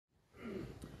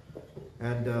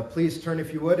And please turn,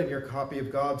 if you would, in your copy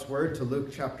of God's Word to Luke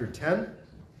chapter 10.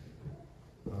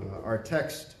 Our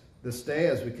text this day,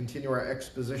 as we continue our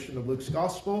exposition of Luke's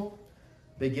Gospel,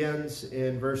 begins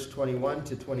in verse 21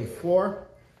 to 24.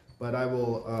 But I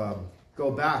will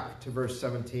go back to verse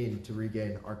 17 to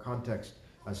regain our context,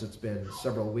 as it's been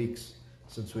several weeks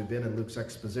since we've been in Luke's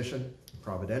exposition,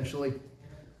 providentially.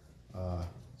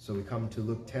 So we come to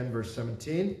Luke 10, verse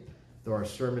 17, though our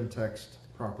sermon text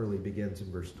properly begins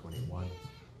in verse 21.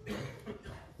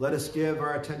 Let us give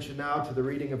our attention now to the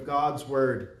reading of God's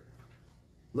Word.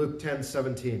 Luke 10,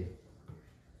 17.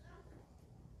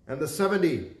 And the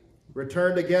 70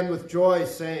 returned again with joy,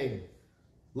 saying,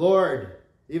 Lord,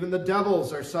 even the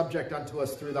devils are subject unto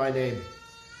us through thy name.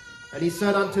 And he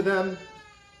said unto them,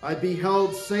 I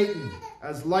beheld Satan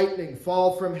as lightning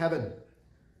fall from heaven.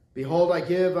 Behold, I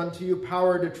give unto you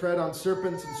power to tread on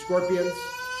serpents and scorpions,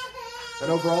 and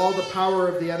over all the power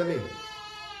of the enemy,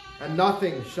 and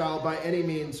nothing shall by any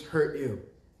means hurt you.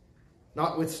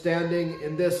 Notwithstanding,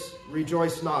 in this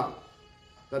rejoice not,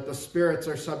 that the spirits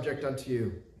are subject unto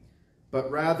you, but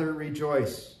rather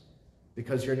rejoice,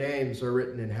 because your names are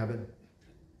written in heaven.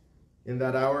 In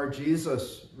that hour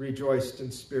Jesus rejoiced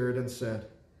in spirit and said,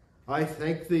 I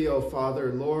thank thee, O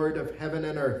Father, Lord of heaven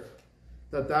and earth,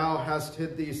 that thou hast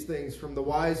hid these things from the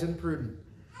wise and prudent,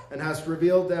 and hast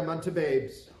revealed them unto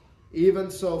babes.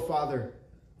 Even so, Father,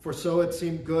 for so it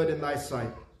seemed good in thy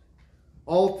sight.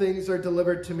 All things are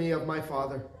delivered to me of my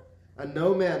Father, and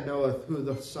no man knoweth who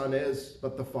the Son is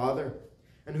but the Father,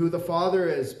 and who the Father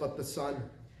is but the Son,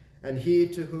 and he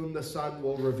to whom the Son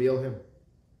will reveal him.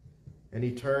 And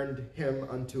he turned him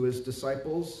unto his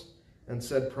disciples, and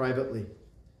said privately,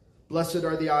 Blessed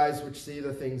are the eyes which see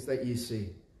the things that ye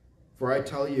see. For I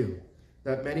tell you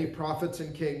that many prophets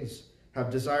and kings have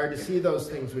desired to see those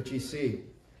things which ye see,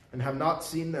 and have not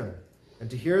seen them, and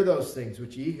to hear those things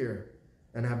which ye hear,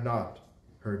 and have not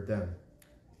heard them.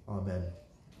 Amen.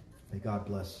 May God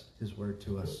bless his word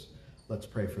to us. Let's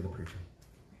pray for the preacher.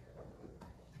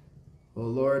 O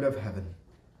Lord of heaven,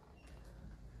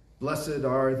 blessed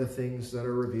are the things that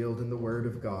are revealed in the word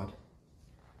of God.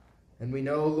 And we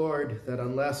know, Lord, that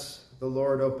unless the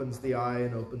Lord opens the eye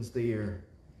and opens the ear,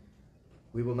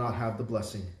 we will not have the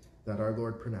blessing that our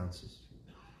Lord pronounces.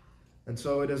 And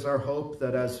so it is our hope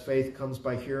that as faith comes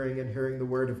by hearing, and hearing the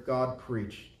word of God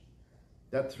preached,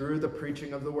 that through the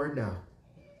preaching of the word now,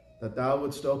 that thou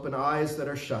wouldst open eyes that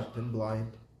are shut and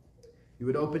blind. You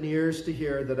would open ears to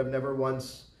hear that have never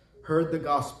once heard the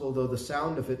gospel, though the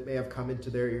sound of it may have come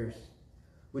into their ears.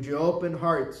 Would you open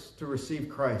hearts to receive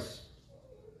Christ?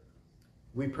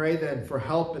 We pray then for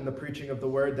help in the preaching of the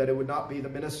word, that it would not be the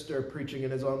minister preaching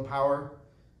in his own power,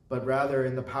 but rather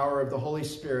in the power of the Holy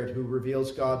Spirit who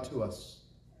reveals God to us.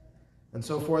 And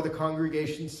so for the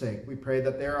congregation's sake, we pray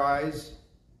that their eyes,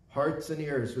 hearts, and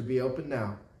ears would be open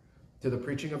now to the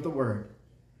preaching of the word,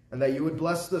 and that you would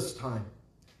bless this time,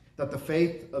 that the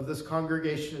faith of this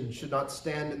congregation should not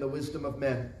stand in the wisdom of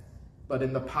men, but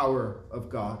in the power of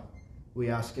God. We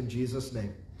ask in Jesus'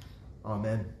 name.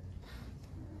 Amen.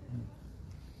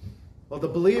 Well, the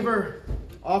believer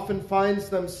often finds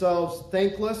themselves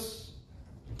thankless,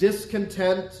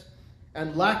 discontent,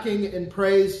 and lacking in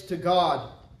praise to God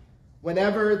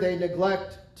whenever they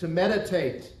neglect to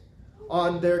meditate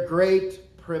on their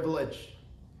great privilege,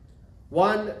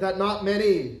 one that not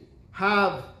many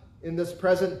have in this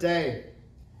present day,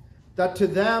 that to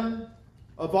them,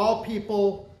 of all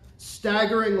people,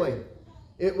 staggeringly,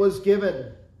 it was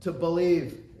given to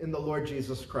believe in the Lord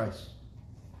Jesus Christ.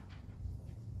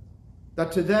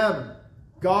 That to them,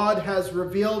 God has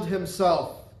revealed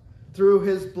himself through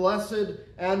his blessed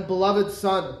and beloved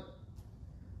Son.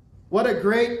 What a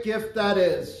great gift that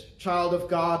is, child of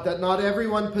God, that not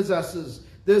everyone possesses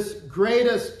this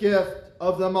greatest gift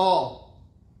of them all.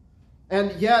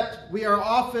 And yet we are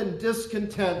often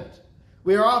discontent.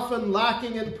 We are often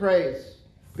lacking in praise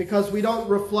because we don't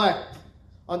reflect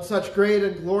on such great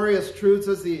and glorious truths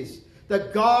as these,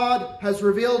 that God has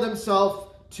revealed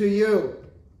himself to you,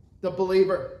 the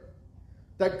believer.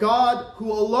 That God,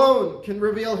 who alone can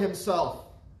reveal himself,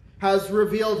 has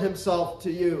revealed himself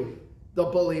to you, the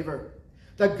believer.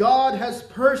 That God has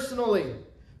personally,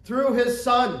 through his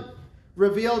Son,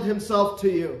 revealed himself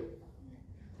to you.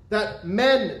 That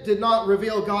men did not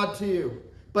reveal God to you,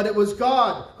 but it was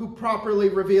God who properly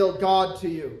revealed God to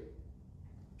you,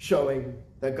 showing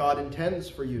that God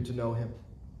intends for you to know him.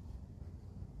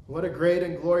 What a great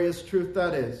and glorious truth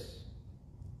that is.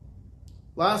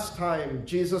 Last time,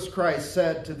 Jesus Christ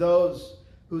said to those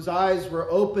whose eyes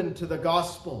were open to the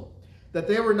gospel that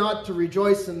they were not to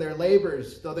rejoice in their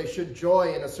labors, though they should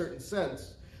joy in a certain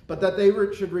sense, but that they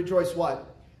should rejoice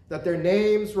what? that their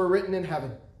names were written in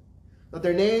heaven. That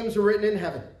their names were written in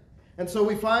heaven. And so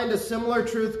we find a similar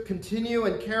truth continue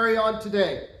and carry on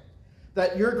today.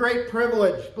 That your great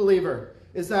privilege, believer,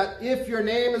 is that if your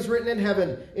name is written in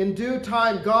heaven, in due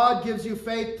time God gives you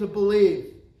faith to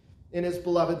believe in his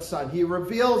beloved Son. He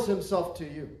reveals himself to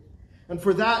you. And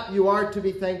for that you are to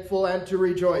be thankful and to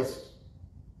rejoice.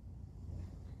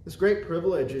 This great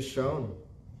privilege is shown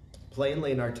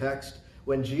plainly in our text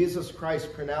when Jesus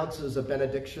Christ pronounces a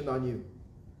benediction on you.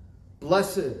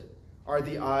 Blessed are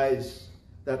the eyes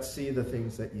that see the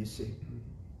things that you see.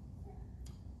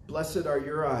 Blessed are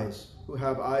your eyes who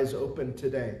have eyes open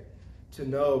today to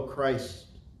know Christ.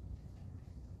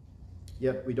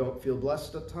 Yet we don't feel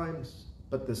blessed at times,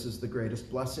 but this is the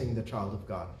greatest blessing the child of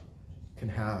God can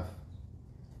have.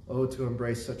 Oh, to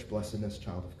embrace such blessedness,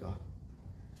 child of God.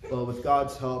 Well, with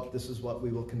God's help, this is what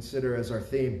we will consider as our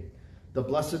theme. The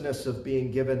blessedness of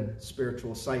being given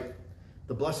spiritual sight.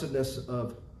 The blessedness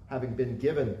of having been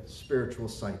given spiritual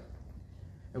sight.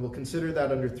 And we'll consider that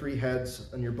under three heads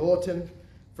on your bulletin.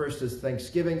 First is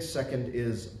thanksgiving, second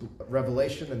is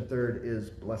revelation, and third is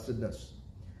blessedness.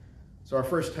 So our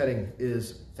first heading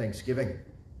is thanksgiving.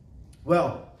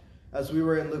 Well, as we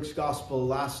were in Luke's gospel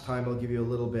last time, I'll give you a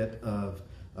little bit of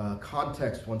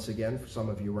context once again. For some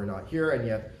of you who are not here, and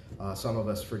yet some of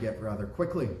us forget rather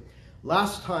quickly.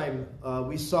 Last time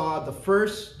we saw the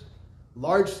first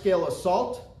large-scale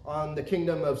assault on the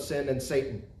kingdom of sin and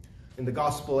Satan in the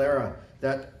gospel era,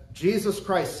 that Jesus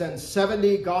Christ sends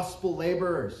 70 gospel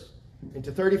laborers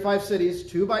into 35 cities,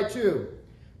 2 by 2,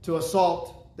 to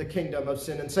assault the kingdom of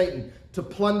sin and Satan, to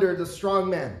plunder the strong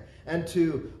man, and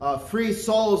to free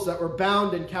souls that were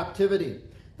bound in captivity.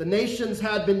 The nations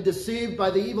had been deceived by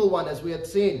the evil one, as we had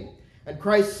seen. And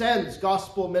Christ sends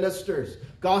gospel ministers,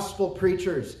 gospel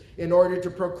preachers, in order to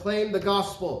proclaim the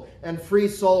gospel and free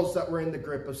souls that were in the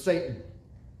grip of Satan.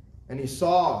 And he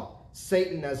saw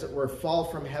Satan, as it were, fall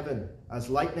from heaven as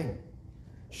lightning,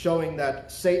 showing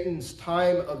that Satan's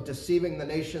time of deceiving the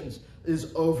nations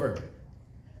is over.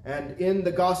 And in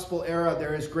the gospel era,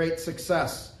 there is great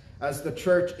success as the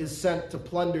church is sent to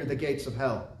plunder the gates of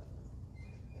hell.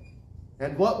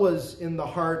 And what was in the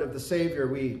heart of the Savior?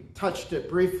 We touched it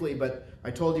briefly, but I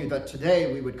told you that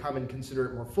today we would come and consider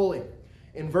it more fully.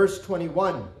 In verse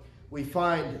 21, we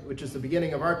find, which is the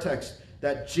beginning of our text,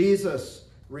 that Jesus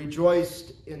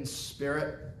rejoiced in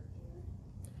spirit.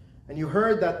 And you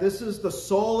heard that this is the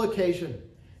sole occasion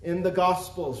in the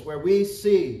Gospels where we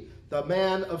see the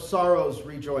man of sorrows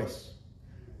rejoice.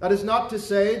 That is not to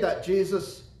say that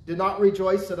Jesus did not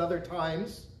rejoice at other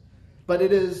times, but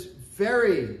it is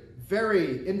very,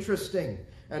 very interesting,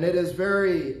 and it is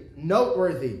very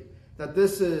noteworthy that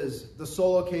this is the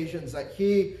sole occasions that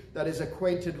he that is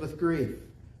acquainted with grief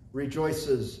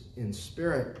rejoices in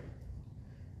spirit.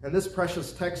 And this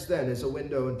precious text then is a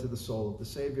window into the soul of the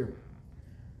Savior.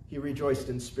 He rejoiced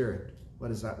in spirit. What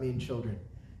does that mean, children?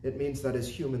 It means that his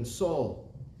human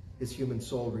soul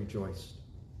rejoiced.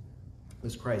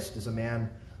 Because Christ is a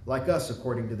man like us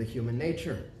according to the human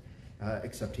nature,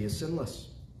 except he is sinless.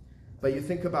 But you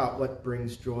think about what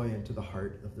brings joy into the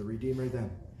heart of the Redeemer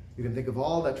then. You can think of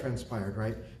all that transpired,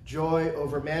 right? Joy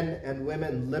over men and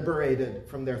women liberated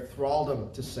from their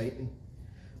thraldom to Satan.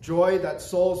 Joy that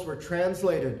souls were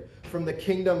translated from the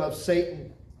kingdom of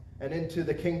Satan and into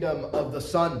the kingdom of the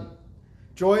Son.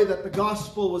 Joy that the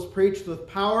gospel was preached with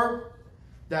power,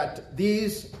 that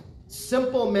these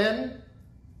simple men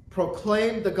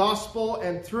proclaimed the gospel,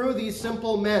 and through these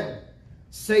simple men,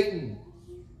 Satan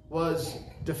was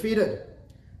defeated.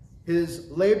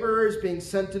 His laborers being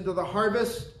sent into the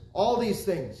harvest, all these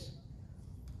things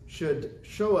should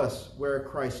show us where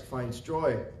Christ finds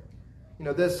joy. You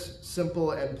know, this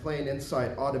simple and plain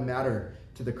insight ought to matter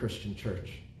to the Christian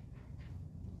church.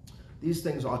 These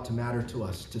things ought to matter to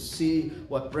us, to see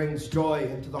what brings joy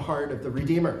into the heart of the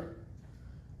Redeemer,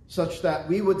 such that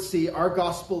we would see our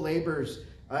gospel labors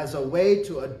as a way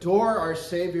to adore our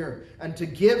Savior and to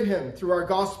give him, through our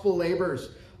gospel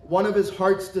labors, one of his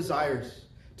heart's desires,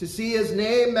 to see his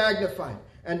name magnified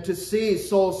and to see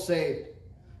souls saved,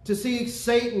 to see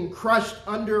Satan crushed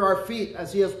under our feet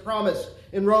as he has promised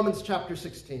in Romans chapter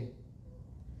 16.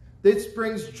 This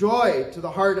brings joy to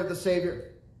the heart of the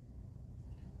Savior.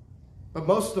 But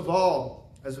most of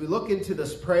all, as we look into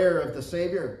this prayer of the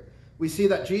Savior, we see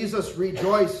that Jesus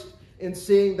rejoiced in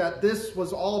seeing that this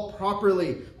was all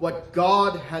properly what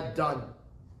God had done.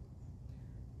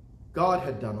 God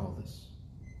had done all this.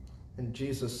 And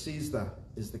Jesus sees that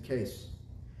is the case.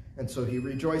 And so he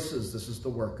rejoices. This is the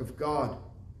work of God.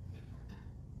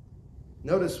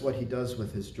 Notice what he does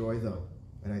with his joy, though.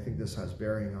 And I think this has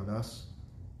bearing on us,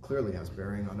 clearly has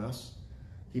bearing on us.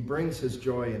 he brings his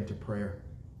joy into prayer,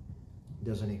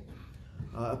 doesn't he?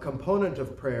 A component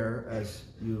of prayer, as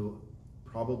you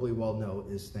probably well know,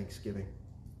 is thanksgiving.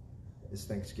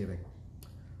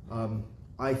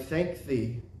 I thank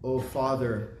thee, O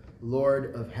Father,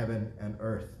 Lord of heaven and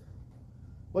earth.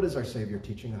 What is our Savior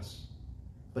teaching us?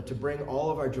 But to bring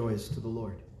all of our joys to the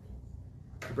Lord.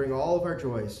 To bring all of our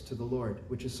joys to the Lord,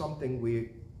 which is something we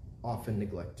often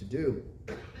neglect to do.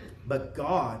 But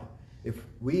God, if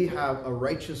we have a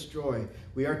righteous joy,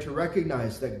 we are to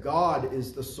recognize that God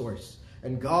is the source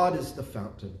and God is the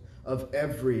fountain of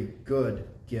every good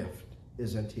gift,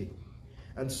 isn't he?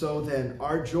 And so then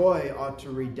our joy ought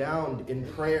to redound in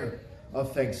prayer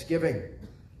of thanksgiving.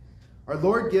 Our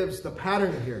Lord gives the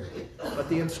pattern here, but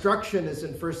the instruction is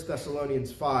in 1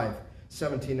 Thessalonians 5,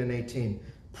 17 and 18.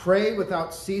 Pray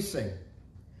without ceasing.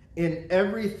 In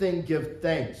everything give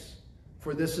thanks,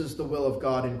 for this is the will of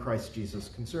God in Christ Jesus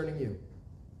concerning you.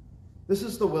 This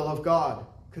is the will of God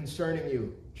concerning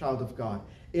you, child of God.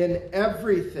 In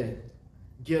everything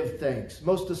give thanks,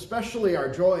 most especially our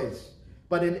joys,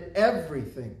 but in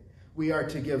everything we are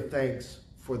to give thanks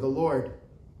for the Lord.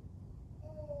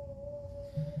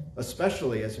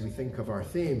 Especially as we think of our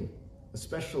theme,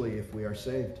 especially if we are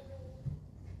saved.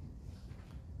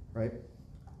 Right?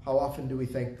 How often do we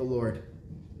thank the Lord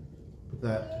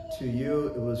that to you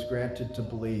it was granted to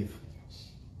believe?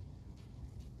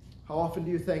 How often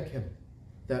do you thank him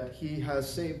that he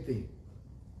has saved thee?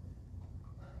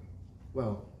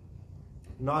 Well,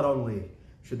 not only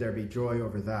should there be joy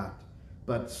over that,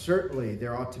 but certainly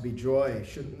there ought to be joy,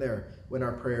 shouldn't there, when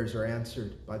our prayers are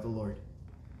answered by the Lord.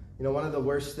 You know, one of the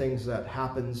worst things that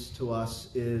happens to us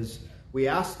is we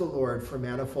ask the Lord for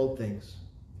manifold things.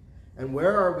 And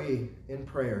where are we in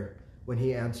prayer when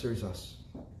he answers us?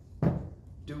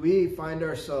 Do we find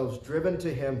ourselves driven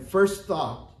to him, first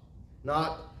thought,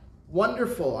 not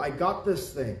wonderful, I got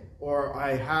this thing, or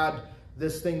I had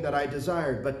this thing that I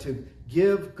desired, but to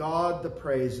give God the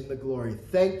praise and the glory.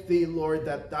 Thank thee, Lord,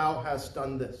 that thou hast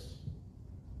done this.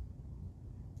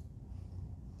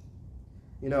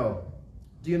 You know,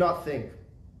 do you not think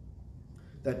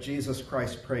that Jesus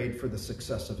Christ prayed for the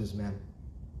success of his men?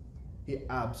 He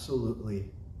absolutely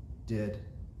did.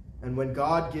 And when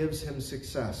God gives him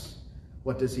success,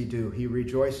 what does he do? He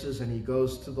rejoices and he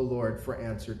goes to the Lord for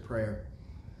answered prayer.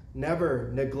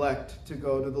 Never neglect to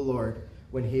go to the Lord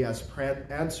when he has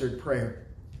answered prayer.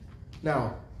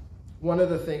 Now, one of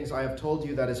the things I have told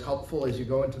you that is helpful as you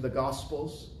go into the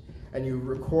Gospels and you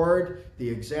record the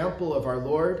example of our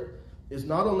Lord is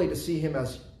not only to see him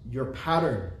as your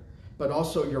pattern, but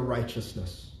also your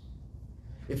righteousness.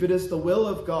 If it is the will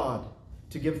of God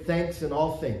to give thanks in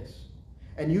all things,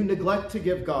 and you neglect to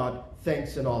give God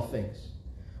thanks in all things,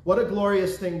 what a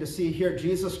glorious thing to see here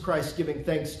Jesus Christ giving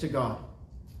thanks to God,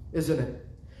 isn't it?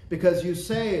 Because you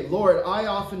say, Lord, I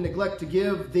often neglect to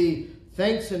give thee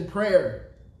thanks in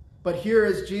prayer, but here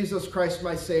is Jesus Christ,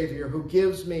 my Savior, who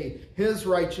gives me his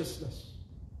righteousness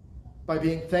by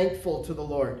being thankful to the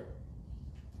Lord.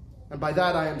 And by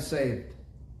that I am saved.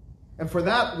 And for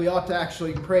that we ought to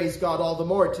actually praise God all the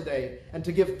more today and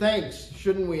to give thanks,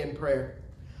 shouldn't we, in prayer?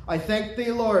 I thank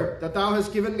thee, Lord, that thou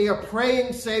hast given me a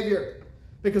praying Savior,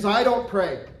 because I don't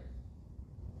pray.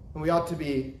 And we ought to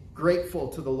be grateful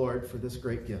to the Lord for this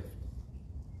great gift.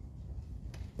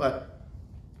 But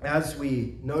as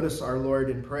we notice our Lord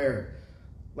in prayer,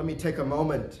 let me take a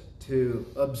moment to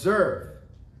observe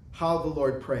how the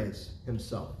Lord prays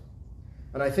himself.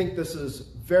 And I think this is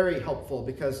very helpful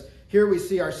because here we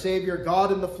see our Savior,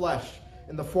 God in the flesh,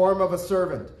 in the form of a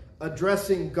servant,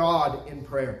 addressing God in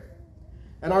prayer.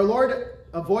 And our Lord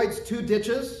avoids two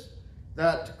ditches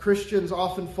that Christians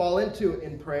often fall into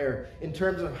in prayer in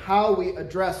terms of how we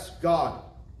address God.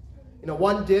 You know,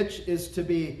 one ditch is to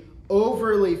be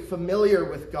overly familiar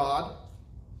with God,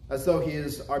 as though he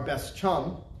is our best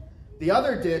chum. The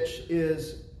other ditch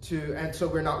is and so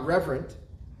we're not reverent.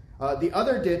 The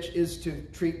other ditch is to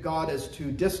treat God as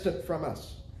too distant from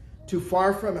us, too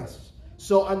far from us,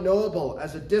 so unknowable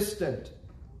as a distant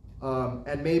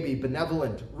and maybe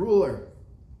benevolent ruler.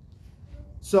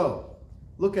 So,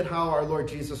 look at how our Lord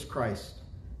Jesus Christ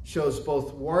shows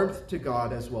both warmth to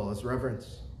God as well as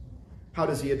reverence. How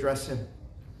does he address him?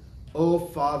 O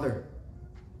Father,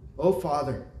 O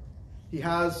Father. He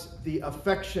has the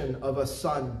affection of a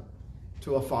son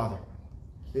to a father.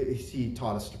 He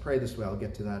taught us to pray this way. I'll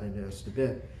get to that in just a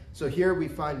bit. So here we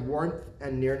find warmth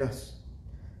and nearness.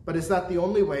 But is that the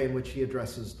only way in which he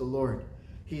addresses the Lord?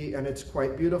 And it's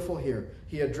quite beautiful here.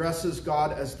 He addresses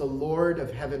God as the Lord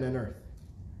of heaven and earth.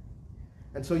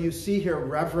 And so you see here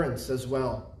reverence as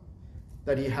well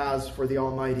that he has for the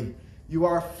Almighty. You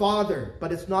are Father,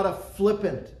 but it's not a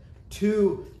flippant,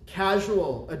 too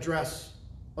casual address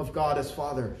of God as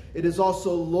Father. It is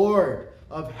also Lord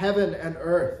of heaven and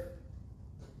earth.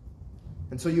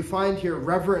 And so you find here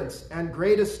reverence and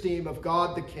great esteem of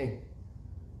God the King.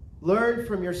 Learn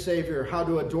from your Savior how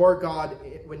to adore God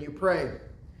when you pray.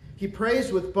 He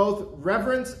prays with both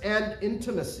reverence and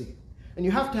intimacy. And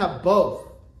you have to have both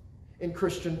in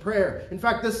Christian prayer. In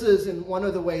fact, this is, in one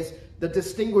of the ways, the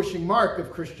distinguishing mark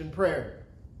of Christian prayer.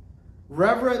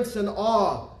 Reverence and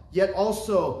awe, yet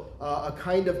also a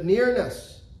kind of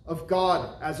nearness of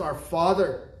God as our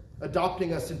Father,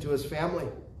 adopting us into his family.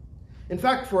 In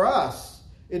fact, for us,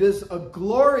 it is a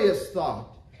glorious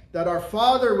thought that our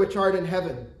Father which art in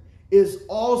heaven is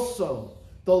also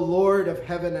the Lord of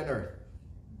heaven and earth.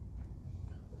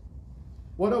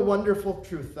 What a wonderful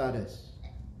truth that is.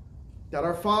 That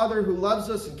our Father who loves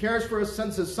us and cares for us,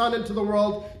 sends his Son into the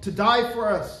world to die for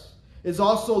us, is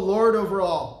also Lord over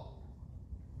all.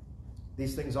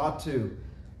 These things ought to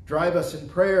drive us in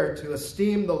prayer to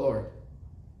esteem the Lord.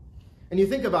 And you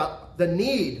think about the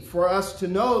need for us to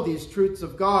know these truths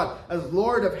of God as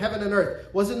Lord of heaven and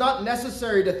earth. Was it not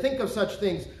necessary to think of such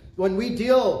things when we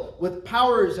deal with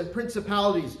powers and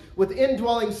principalities, with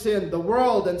indwelling sin, the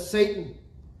world, and Satan?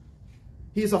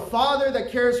 He's a Father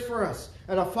that cares for us,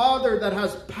 and a Father that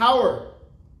has power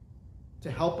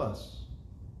to help us.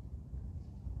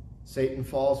 Satan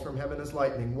falls from heaven as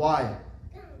lightning. Why?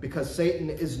 Because Satan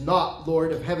is not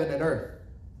Lord of heaven and earth,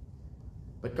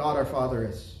 but God our Father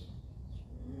is.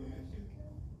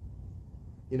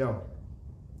 You know,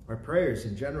 our prayers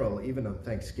in general, even on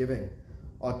Thanksgiving,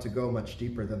 ought to go much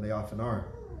deeper than they often are.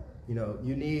 You know,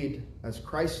 you need, as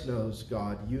Christ knows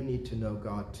God, you need to know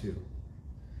God too.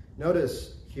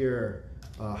 Notice here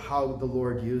how the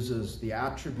Lord uses the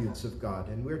attributes of God,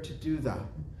 and we're to do that.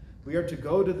 We are to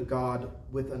go to the God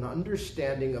with an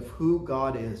understanding of who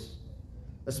God is,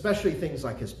 especially things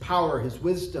like his power, his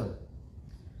wisdom,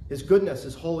 his goodness,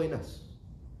 his holiness.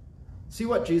 See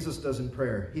what Jesus does in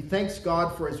prayer. He thanks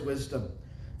God for his wisdom,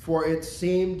 for it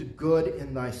seemed good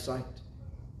in thy sight.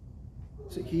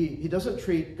 So he doesn't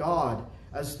treat God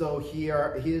as though he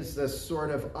is this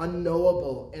sort of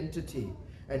unknowable entity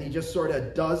and he just sort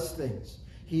of does things.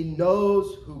 He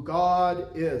knows who God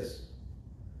is,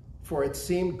 for it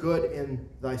seemed good in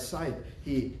thy sight.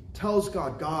 He tells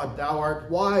God, God, thou art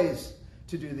wise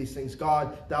to do these things.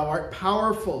 God, thou art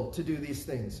powerful to do these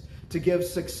things, to give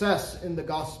success in the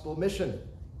gospel mission.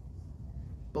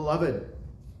 Beloved,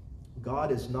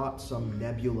 God is not some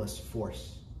nebulous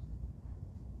force.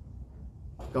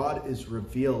 God is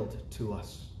revealed to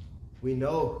us. We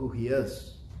know who he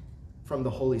is from the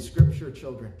Holy Scripture,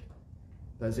 children,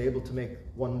 that is able to make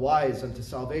one wise unto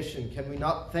salvation. Can we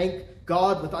not thank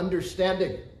God with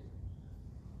understanding?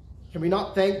 Can we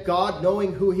not thank God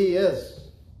knowing who he is?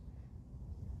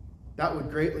 That would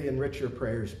greatly enrich your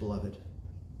prayers, beloved.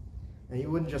 And you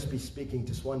wouldn't just be speaking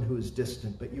to one who is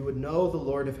distant, but you would know the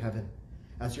Lord of heaven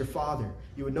as your Father.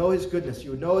 You would know his goodness.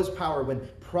 You would know his power. When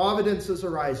providences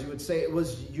arise, you would say, it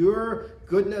was your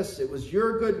goodness, it was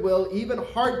your goodwill, even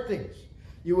hard things.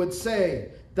 You would say,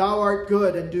 thou art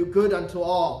good and do good unto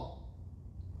all.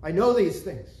 I know these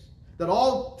things, that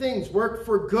all things work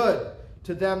for good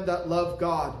to them that love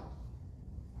God.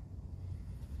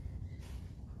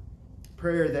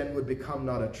 Prayer then would become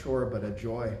not a chore but a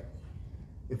joy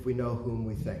if we know whom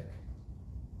we thank.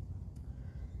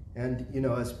 And, you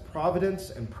know, as providence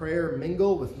and prayer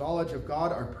mingle with knowledge of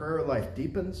God, our prayer life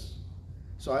deepens.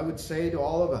 So I would say to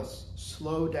all of us,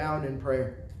 slow down in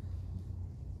prayer.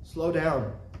 Slow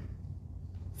down.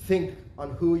 Think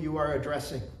on who you are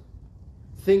addressing.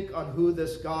 Think on who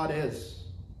this God is.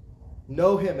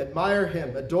 Know him, admire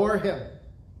him, adore him,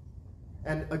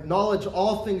 and acknowledge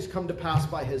all things come to pass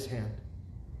by his hand.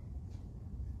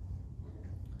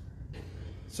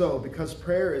 So, because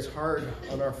prayer is hard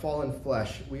on our fallen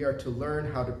flesh, we are to learn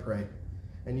how to pray.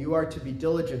 And you are to be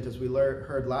diligent, as we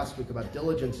heard last week about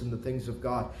diligence in the things of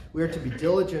God. We are to be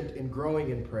diligent in growing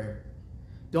in prayer.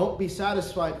 Don't be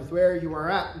satisfied with where you are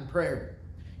at in prayer.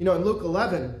 You know, in Luke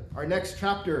 11, our next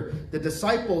chapter, the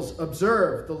disciples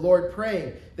observe the Lord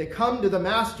praying. They come to the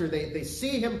Master. They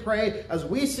see him pray as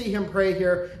we see him pray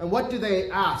here. And what do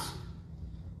they ask?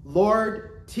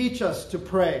 Lord, teach us to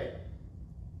pray.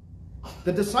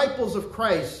 The disciples of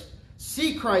Christ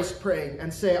see Christ praying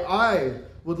and say, I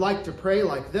would like to pray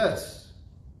like this.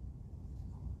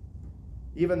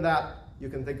 Even that you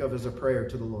can think of as a prayer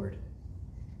to the Lord.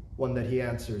 One that he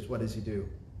answers. What does he do?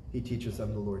 He teaches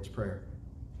them the Lord's Prayer.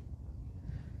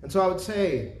 And so I would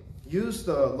say, use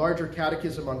the larger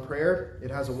catechism on prayer. It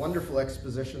has a wonderful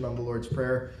exposition on the Lord's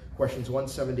Prayer, questions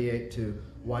 178 to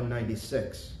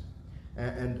 196.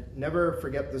 And never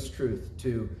forget this truth,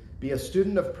 to Be a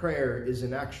student of prayer is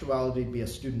in actuality be a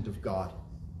student of God.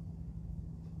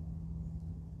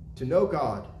 To know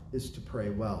God is to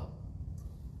pray well.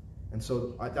 And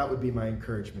so that would be my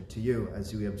encouragement to you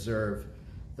as we observe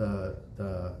the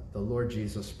Lord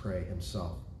Jesus pray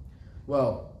himself.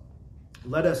 Well,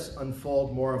 let us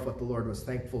unfold more of what the Lord was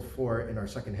thankful for in our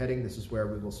second heading. This is where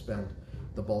we will spend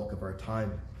the bulk of our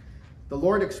time. The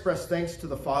Lord expressed thanks to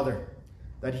the Father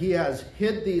that he has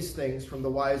hid these things from the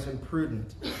wise and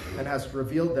prudent and has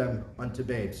revealed them unto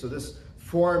babes. So this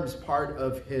forms part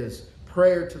of his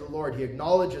prayer to the Lord. He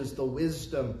acknowledges the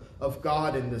wisdom of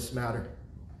God in this matter.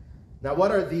 Now, what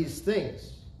are these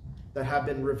things that have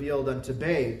been revealed unto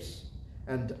babes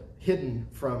and hidden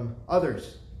from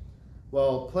others?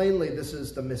 Well, plainly, this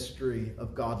is the mystery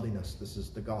of godliness. This is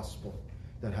the gospel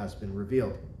that has been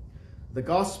revealed. The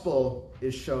gospel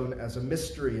is shown as a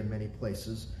mystery in many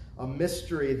places, a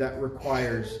mystery that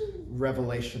requires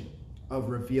revelation, of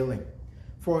revealing.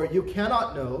 For you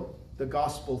cannot know the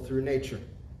gospel through nature.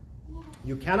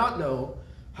 You cannot know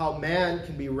how man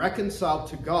can be reconciled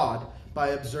to God by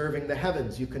observing the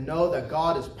heavens. You can know that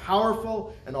God is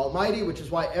powerful and almighty, which is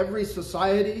why every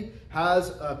society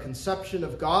has a conception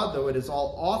of God, though it is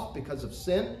all off because of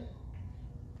sin.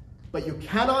 But you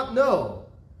cannot know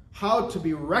how to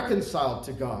be reconciled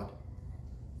to God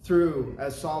through,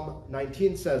 as Psalm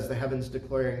 19 says, the heavens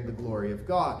declaring the glory of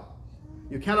God.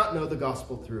 You cannot know the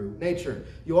gospel through nature.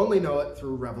 You only know it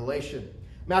through revelation.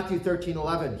 Matthew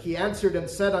 13:11, he answered and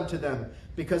said unto them,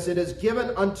 because it is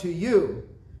given unto you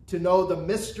to know the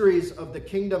mysteries of the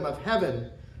kingdom of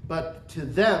heaven, but to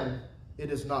them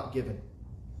it is not given.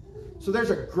 So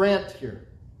there's a grant here.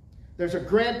 There's a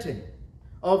granting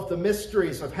of the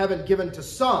mysteries of heaven given to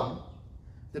some,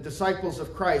 the disciples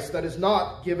of Christ, that is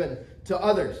not given to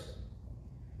others.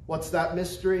 What's that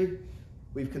mystery?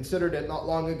 We've considered it not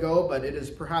long ago, but it is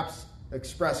perhaps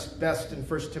expressed best in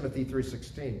 1 Timothy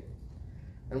 3:16.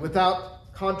 And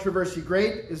without controversy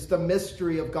great is the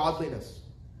mystery of godliness.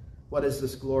 What is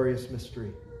this glorious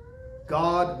mystery?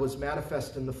 God was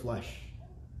manifest in the flesh,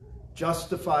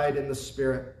 justified in the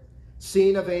Spirit,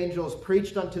 seen of angels,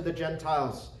 preached unto the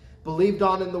Gentiles, believed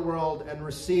on in the world, and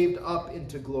received up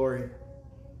into glory.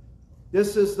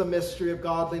 This is the mystery of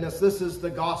godliness. This is the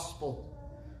gospel.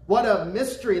 What a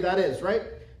mystery that is, right?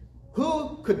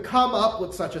 Who could come up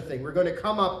with such a thing? We're going to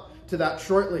come up to that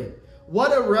shortly.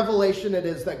 What a revelation it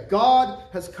is that God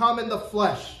has come in the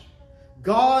flesh.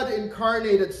 God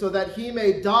incarnated so that he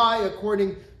may die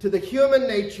according to the human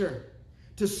nature,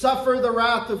 to suffer the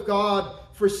wrath of God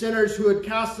for sinners who had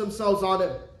cast themselves on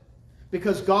him,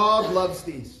 because God loves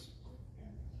these.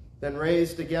 Then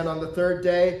raised again on the third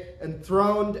day,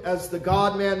 enthroned as the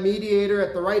God-man mediator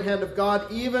at the right hand of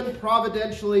God, even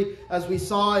providentially, as we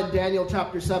saw in Daniel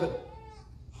chapter 7.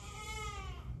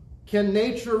 Can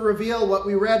nature reveal what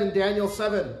we read in Daniel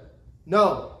 7?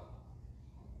 No.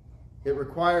 It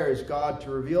requires God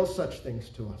to reveal such things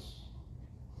to us.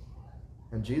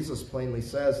 And Jesus plainly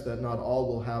says that not all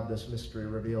will have this mystery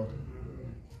revealed.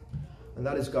 And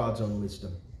that is God's own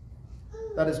wisdom.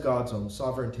 That is God's own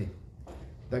sovereignty.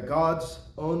 That God's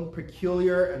own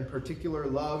peculiar and particular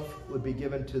love would be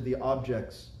given to the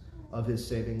objects of his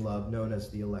saving love, known as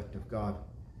the elect of God.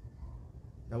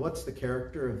 Now, what's the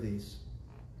character of these?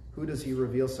 Who does he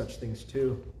reveal such things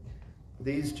to?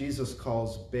 These Jesus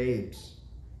calls babes.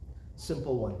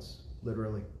 Simple ones,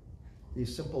 literally.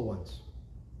 These simple ones.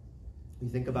 You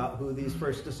think about who these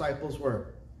first disciples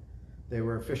were. They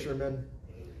were fishermen,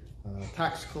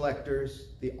 tax collectors,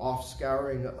 the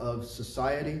offscouring of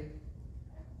society.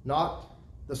 Not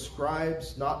the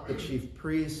scribes, not the chief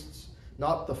priests,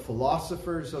 not the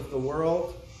philosophers of the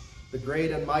world, the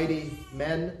great and mighty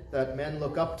men that men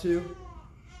look up to,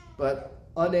 but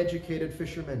uneducated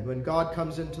fishermen. When God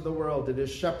comes into the world, it is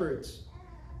shepherds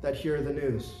that hear the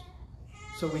news.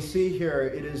 So we see here,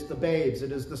 it is the babes,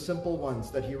 it is the simple ones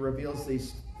that he reveals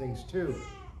these things to.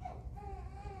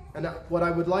 And what I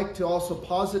would like to also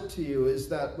posit to you is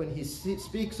that when he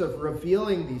speaks of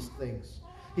revealing these things,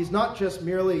 he's not just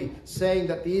merely saying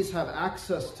that these have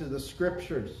access to the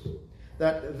scriptures,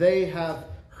 that they have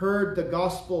heard the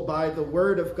gospel by the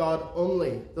word of God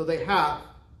only, though they have,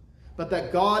 but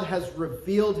that God has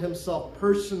revealed himself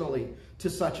personally to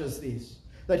such as these,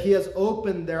 that he has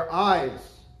opened their eyes,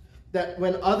 that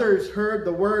when others heard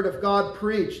the word of God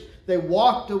preached, they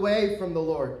walked away from the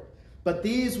Lord. But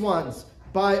these ones,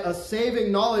 by a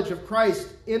saving knowledge of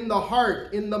Christ in the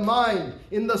heart, in the mind,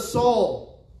 in the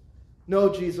soul,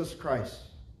 know Jesus Christ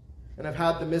and have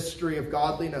had the mystery of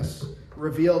godliness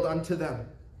revealed unto them.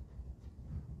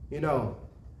 You know,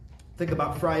 think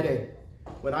about Friday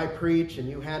when I preach and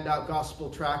you hand out gospel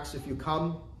tracts if you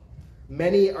come.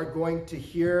 Many are going to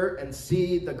hear and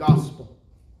see the gospel,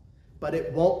 but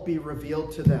it won't be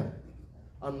revealed to them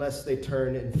unless they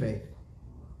turn in faith.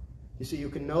 You see, you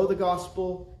can know the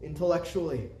gospel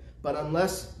intellectually, but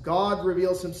unless God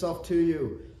reveals himself to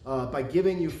you by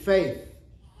giving you faith,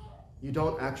 you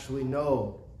don't actually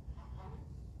know.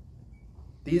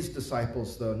 These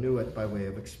disciples, though, knew it by way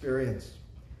of experience,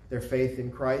 their faith in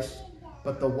Christ.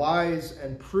 But the wise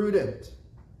and prudent,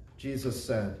 Jesus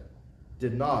said,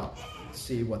 did not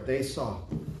see what they saw,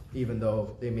 even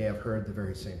though they may have heard the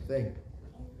very same thing.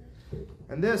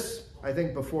 And this, I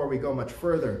think, before we go much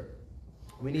further,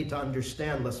 we need to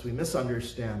understand, lest we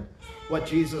misunderstand, what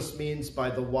Jesus means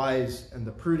by the wise and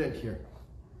the prudent here.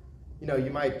 You know, you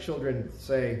might, children,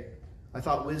 say, I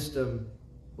thought wisdom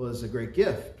was a great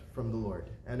gift from the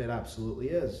Lord, and it absolutely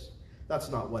is. That's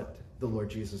not what the Lord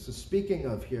Jesus is speaking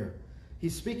of here.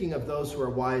 He's speaking of those who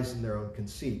are wise in their own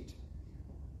conceit,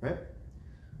 right?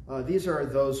 These are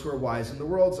those who are wise in the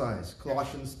world's eyes.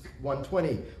 Colossians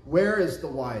 1:20. Where is the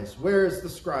wise? Where is the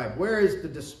scribe? Where is the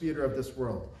disputer of this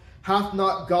world? Hath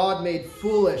not God made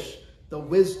foolish the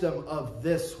wisdom of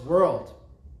this world?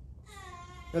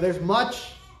 Now, there's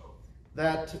much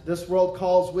that this world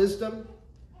calls wisdom.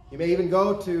 You may even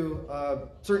go to a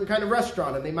certain kind of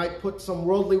restaurant and they might put some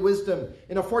worldly wisdom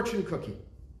in a fortune cookie.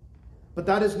 But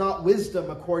that is not wisdom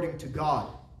according to God.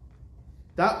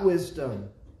 That wisdom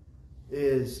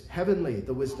is heavenly,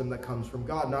 the wisdom that comes from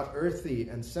God, not earthly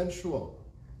and sensual.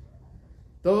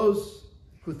 Those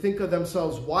who think of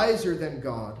themselves wiser than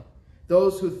God,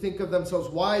 those who think of themselves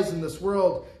wise in this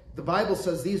world, the Bible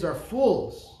says these are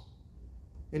fools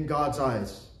in God's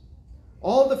eyes.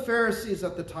 All the Pharisees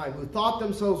at the time who thought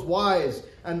themselves wise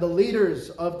and the leaders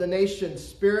of the nation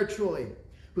spiritually,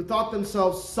 who thought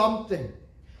themselves something,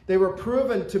 they were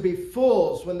proven to be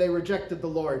fools when they rejected the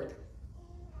Lord.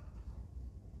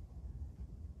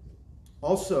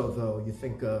 Also, though, you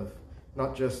think of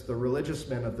not just the religious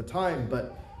men of the time,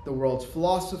 but the world's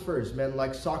philosophers, men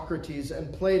like Socrates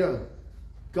and Plato.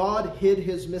 God hid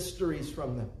his mysteries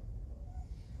from them.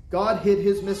 God hid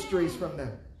his mysteries from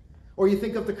them. Or you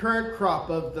think of the current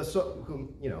crop of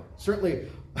certainly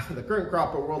the current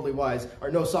crop of worldly wise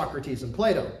are no Socrates and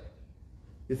Plato.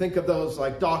 You think of those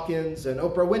like Dawkins and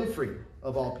Oprah Winfrey,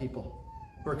 of all people,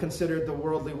 who are considered the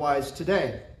worldly wise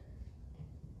today.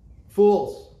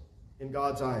 Fools in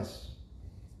God's eyes.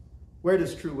 Where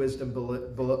does true wisdom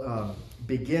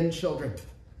begin, children?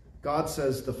 God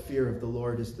says the fear of the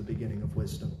Lord is the beginning of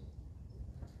wisdom.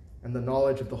 And the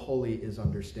knowledge of the holy is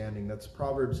understanding. That's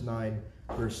Proverbs 9,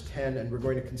 verse 10. And we're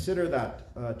going to consider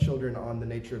that, children, on the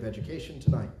nature of education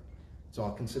tonight. So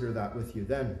I'll consider that with you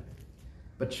then.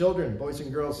 But children, boys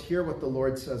and girls, hear what the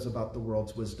Lord says about the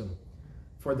world's wisdom.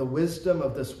 For the wisdom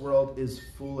of this world is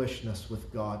foolishness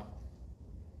with God.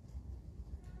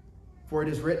 For it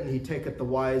is written, he taketh the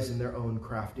wise in their own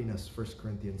craftiness, 1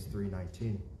 Corinthians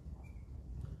 3:19.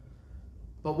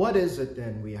 But what is it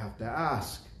then, we have to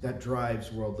ask, that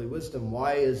drives worldly wisdom?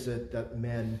 Why is it that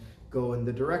men go in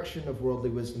the direction of worldly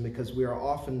wisdom? Because we are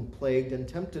often plagued and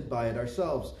tempted by it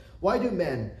ourselves. Why do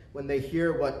men, when they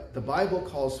hear what the Bible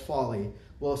calls folly,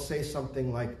 will say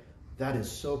something like, that is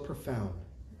so profound,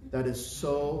 that is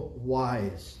so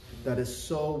wise, that is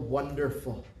so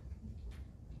wonderful?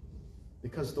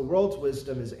 Because the world's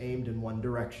wisdom is aimed in one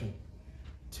direction,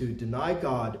 to deny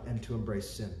God and to embrace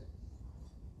sin.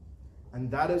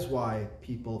 And that is why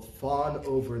people fawn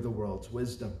over the world's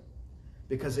wisdom,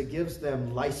 because it gives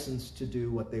them license to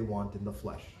do what they want in the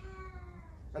flesh.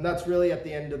 And that's really, at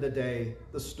the end of the day,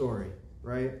 the story,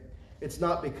 right? It's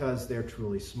not because they're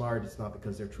truly smart. It's not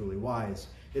because they're truly wise.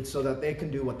 It's so that they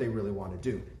can do what they really want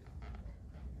to do.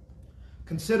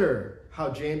 Consider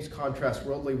how James contrasts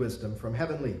worldly wisdom from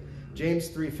heavenly. James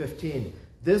 3:15.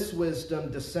 This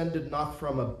wisdom descended not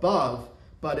from above,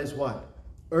 but is what?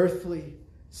 Earthly,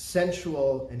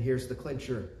 sensual, and here's the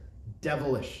clincher,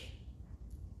 devilish.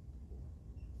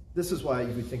 This is why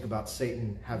we think about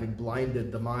Satan having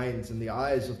blinded the minds and the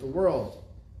eyes of the world.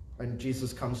 And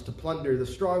Jesus comes to plunder the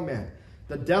strong man.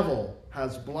 The devil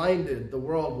has blinded the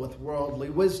world with worldly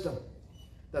wisdom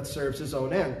that serves his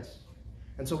own ends.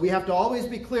 And so we have to always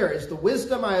be clear, is the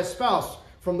wisdom I espouse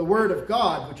from the word of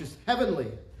God, which is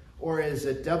heavenly, or is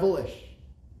it devilish?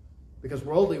 Because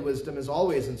worldly wisdom is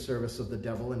always in service of the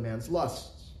devil and man's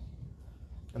lusts.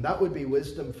 And that would be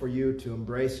wisdom for you to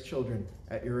embrace, children,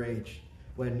 at your age,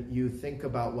 when you think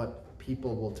about what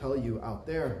people will tell you out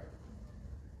there.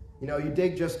 You know, you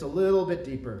dig just a little bit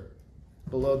deeper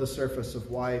below the surface of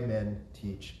why men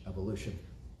teach evolution.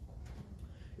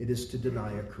 It is to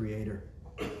deny a creator.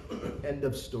 End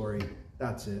of story.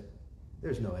 That's it.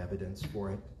 There's no evidence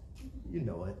for it. You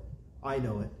know it. I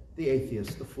know it. The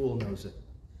atheist, the fool knows it.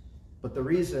 But the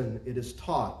reason it is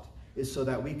taught is so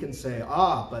that we can say,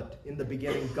 but in the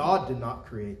beginning God did not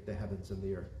create the heavens and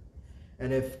the earth.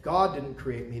 And if God didn't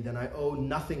create me, then I owe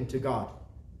nothing to God.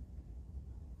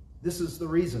 This is the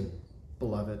reason,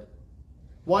 beloved.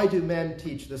 Why do men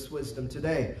teach this wisdom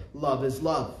today? Love is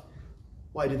love.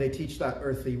 Why do they teach that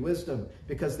earthly wisdom?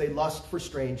 Because they lust for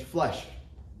strange flesh.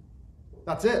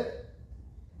 That's it.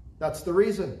 That's the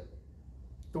reason.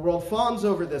 The world fawns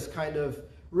over this kind of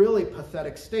really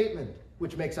pathetic statement,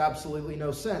 which makes absolutely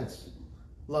no sense.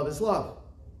 Love is love.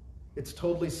 It's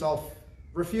totally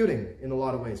self-refuting in a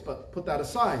lot of ways, but put that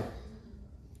aside.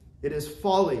 It is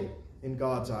folly in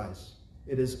God's eyes.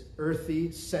 It is earthy,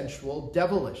 sensual,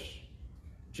 devilish.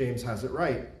 James has it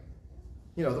right.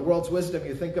 You know, the world's wisdom,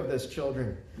 you think of this,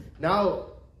 children. Now,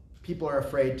 people are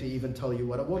afraid to even tell you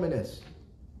what a woman is.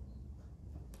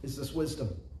 Is this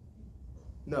wisdom?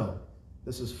 No,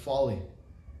 this is folly.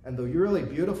 And the really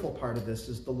beautiful part of this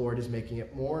is the Lord is making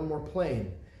it more and more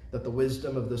plain that the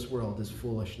wisdom of this world is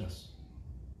foolishness.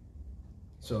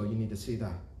 So you need to see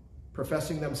that.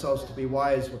 Professing themselves to be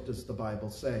wise, what does the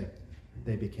Bible say?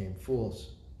 They became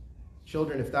fools.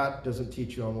 Children, if that doesn't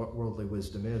teach you on what worldly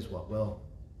wisdom is, what will?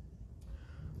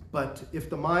 But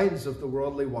if the minds of the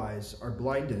worldly wise are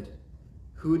blinded,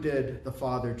 who did the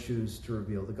Father choose to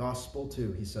reveal the gospel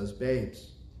to? He says,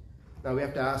 babes. Now we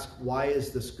have to ask, why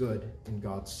is this good in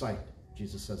God's sight?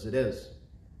 Jesus says it is.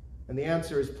 And the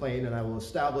answer is plain, and I will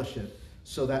establish it,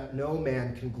 so that no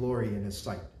man can glory in his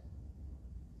sight.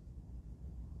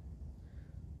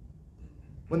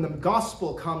 When the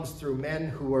gospel comes through men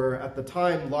who were at the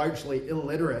time largely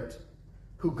illiterate,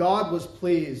 who God was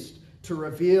pleased to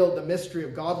reveal the mystery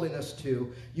of godliness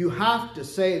to, you have to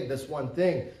say this one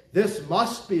thing: this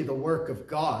must be the work of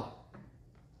God.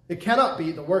 It cannot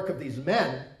be the work of these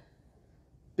men,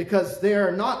 because they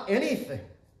are not anything.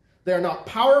 They're not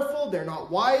powerful. They're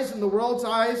not wise in the world's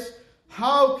eyes.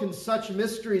 How can such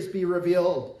mysteries be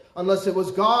revealed unless it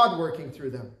was God working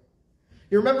through them?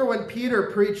 You remember when Peter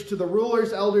preached to the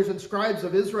rulers, elders, and scribes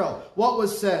of Israel, what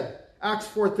was said? Acts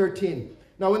 4:13.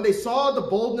 Now when they saw the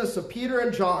boldness of Peter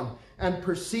and John and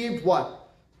perceived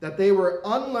what? That they were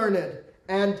unlearned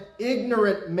and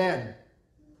ignorant men.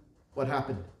 What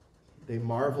happened? They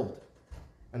marveled.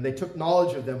 And they took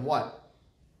knowledge of them what?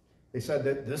 They said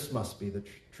that this must be the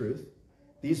truth.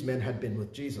 These men had been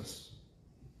with Jesus.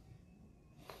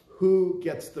 Who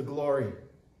gets the glory?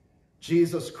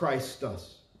 Jesus Christ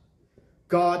does.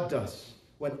 God does.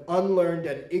 When unlearned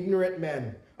and ignorant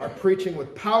men are preaching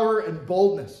with power and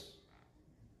boldness,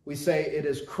 we say it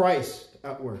is Christ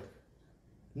at work.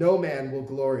 No man will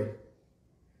glory.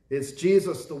 It's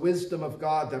Jesus, the wisdom of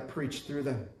God, that preached through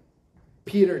them.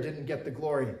 Peter didn't get the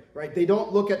glory, right? They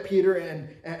don't look at Peter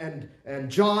and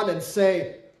John and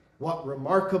say, what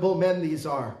remarkable men these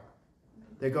are.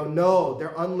 They go, no,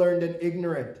 they're unlearned and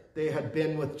ignorant. They had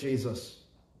been with Jesus.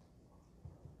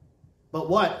 But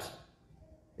what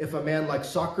if a man like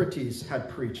Socrates had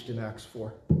preached in Acts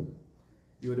 4?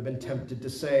 You would have been tempted to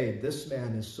say, this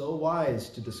man is so wise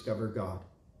to discover God.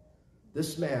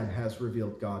 This man has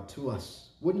revealed God to us,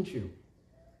 wouldn't you?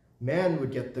 Man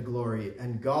would get the glory,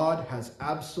 and God has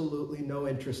absolutely no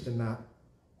interest in that.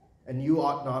 And you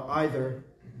ought not either,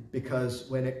 because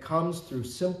when it comes through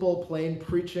simple, plain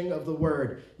preaching of the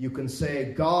word, you can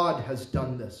say, God has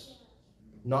done this,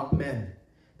 not men.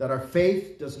 That our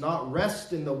faith does not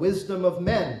rest in the wisdom of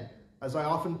men, as I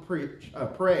often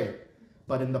pray,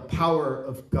 but in the power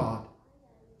of God.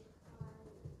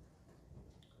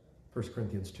 1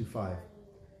 Corinthians 2:5.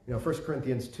 You know, 1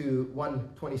 Corinthians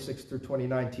 1:26 through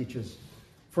 29 teaches,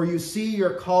 for you see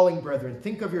your calling, brethren.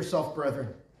 Think of yourself,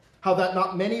 brethren, how that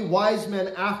not many wise men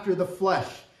after the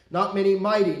flesh, not many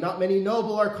mighty, not many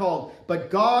noble are called,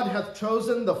 but God hath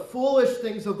chosen the foolish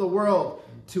things of the world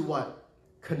to what?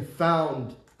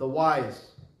 Confound the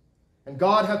wise. And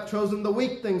God hath chosen the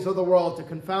weak things of the world to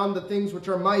confound the things which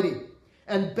are mighty,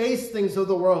 and base things of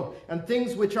the world, and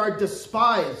things which are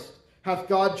despised hath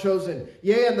God chosen.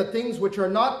 Yea, and the things which are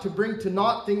not, to bring to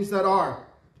naught things that are.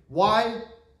 Why?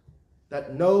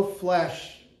 That no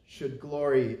flesh should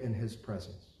glory in his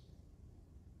presence.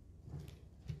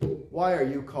 Why are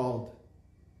you called,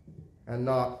 and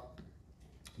not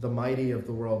the mighty of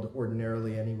the world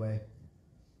ordinarily anyway?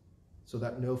 So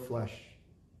that no flesh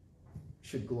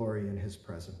should glory in his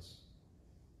presence.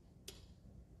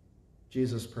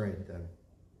 Jesus prayed then,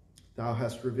 thou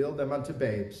hast revealed them unto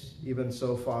babes, even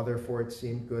so, Father, for it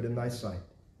seemed good in thy sight.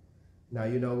 Now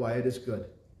you know why it is good.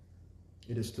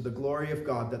 It is to the glory of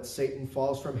God that Satan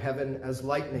falls from heaven as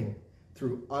lightning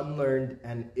through unlearned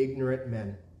and ignorant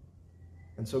men.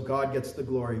 And so God gets the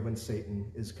glory when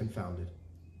Satan is confounded.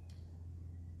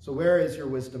 So where is your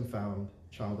wisdom found,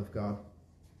 child of God?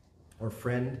 Or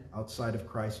friend outside of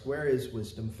Christ? Where is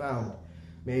wisdom found?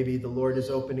 Maybe the Lord is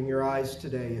opening your eyes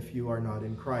today, if you are not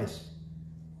in Christ,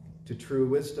 to true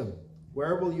wisdom.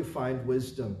 Where will you find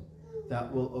wisdom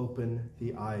that will open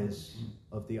the eyes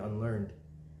of the unlearned?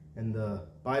 And the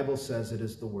Bible says it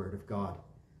is the Word of God.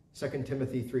 2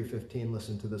 Timothy 3:15,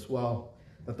 listen to this well,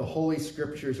 that the Holy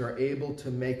Scriptures are able to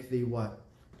make thee what?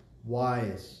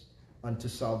 Wise unto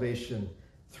salvation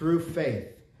through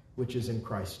faith, which is in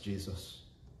Christ Jesus.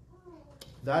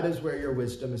 That is where your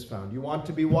wisdom is found. You want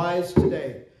to be wise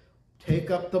today?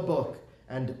 Take up the book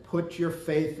and put your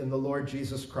faith in the Lord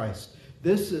Jesus Christ.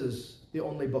 This is the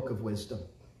only book of wisdom.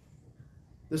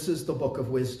 This is the book of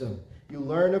wisdom. You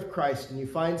learn of Christ and you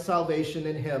find salvation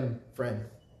in him, friend.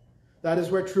 That is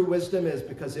where true wisdom is,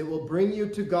 because it will bring you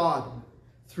to God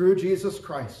through Jesus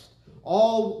Christ.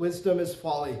 All wisdom is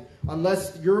folly,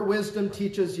 unless your wisdom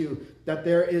teaches you that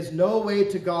there is no way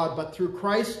to God but through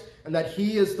Christ, and that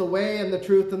he is the way and the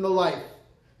truth and the life,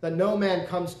 that no man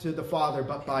comes to the Father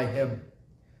but by him.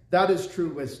 That is true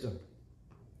wisdom.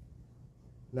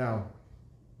 Now,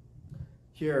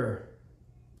 here,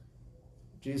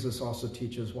 Jesus also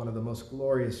teaches one of the most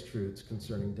glorious truths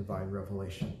concerning divine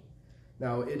revelation.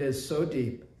 Now, it is so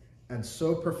deep and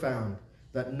so profound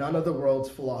that none of the world's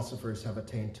philosophers have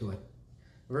attained to it.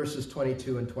 Verses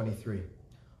 22 and 23.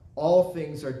 All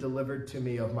things are delivered to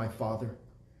me of my Father,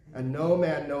 and no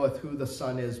man knoweth who the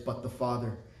Son is but the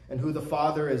Father, and who the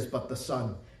Father is but the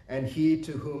Son, and he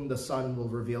to whom the Son will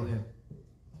reveal him.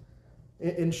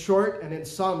 In short and in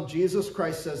sum, Jesus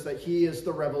Christ says that he is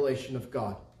the revelation of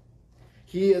God.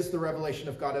 He is the revelation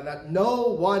of God, and that no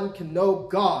one can know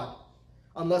God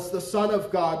unless the Son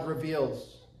of God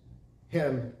reveals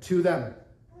him to them.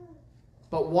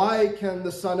 But why can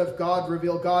the Son of God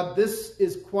reveal God? This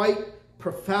is quite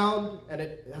profound, and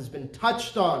it has been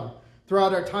touched on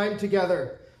throughout our time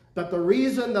together, that the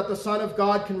reason that the Son of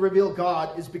God can reveal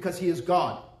God is because he is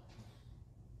God.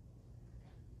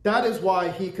 That is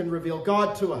why he can reveal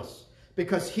God to us,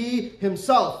 because he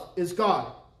himself is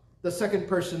God, the second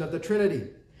person of the Trinity.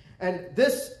 And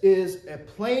this is a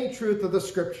plain truth of the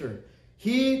Scripture.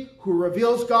 He who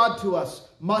reveals God to us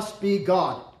must be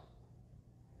God.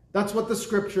 That's what the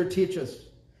Scripture teaches,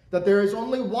 that there is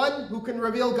only one who can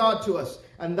reveal God to us,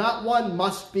 and that one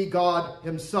must be God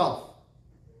himself.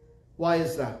 Why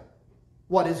is that?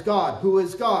 What is God? Who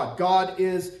is God? God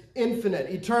is infinite,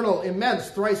 eternal, immense,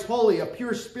 thrice holy, a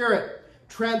pure spirit,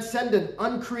 transcendent,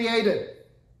 uncreated.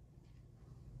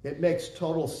 It makes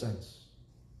total sense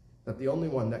that the only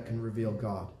one that can reveal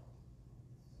God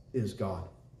is God.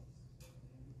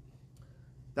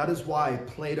 That is why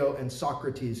Plato and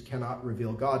Socrates cannot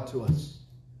reveal God to us,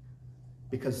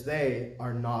 because they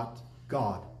are not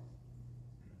God.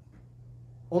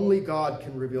 Only God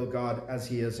can reveal God as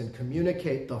he is and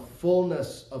communicate the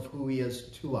fullness of who he is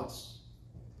to us.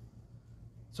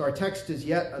 So our text is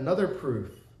yet another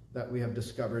proof that we have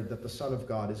discovered that the Son of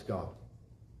God is God,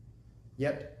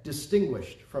 yet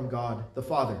distinguished from God the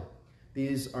Father.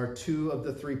 These are two of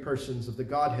the three persons of the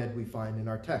Godhead we find in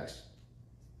our text.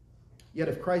 Yet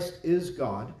if Christ is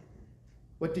God,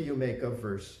 what do you make of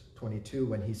verse 22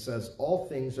 when he says, all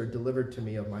things are delivered to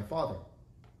me of my Father?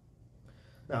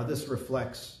 Now this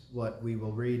reflects what we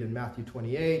will read in Matthew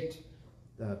 28,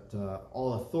 that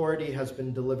all authority has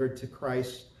been delivered to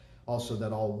Christ, also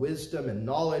that all wisdom and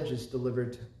knowledge is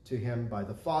delivered to him by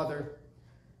the Father.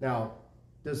 Now,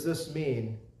 does this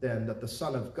mean then that the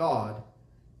Son of God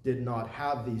did not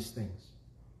have these things?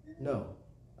 No.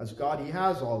 As God, he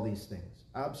has all these things.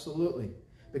 Absolutely.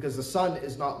 Because the Son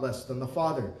is not less than the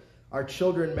Father. Our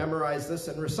children memorize this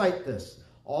and recite this.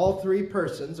 All three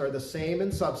persons are the same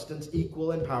in substance,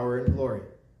 equal in power and glory.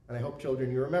 And I hope,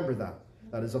 children, you remember that.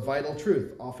 That is a vital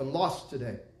truth, often lost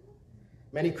today.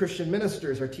 Many Christian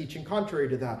ministers are teaching contrary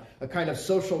to that, a kind of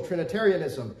social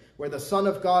Trinitarianism, where the Son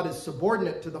of God is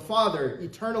subordinate to the Father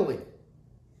eternally.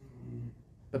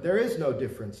 But there is no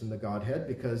difference in the Godhead,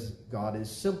 because God is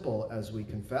simple, as we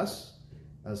confess,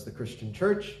 as the Christian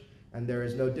church, and there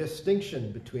is no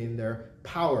distinction between their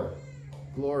power,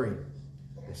 glory,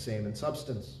 the same in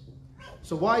substance.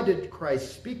 So why did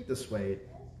Christ speak this way?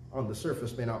 On the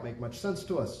surface may not make much sense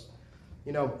to us.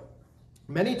 You know,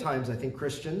 many times I think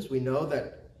Christians, we know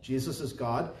that Jesus is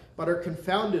God, but are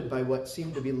confounded by what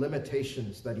seem to be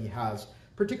limitations that he has,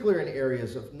 particularly in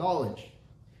areas of knowledge.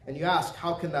 And you ask,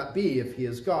 how can that be if he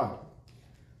is God?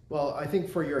 Well, I think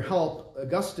for your help,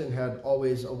 Augustine had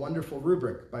always a wonderful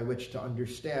rubric by which to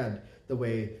understand the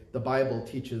way the Bible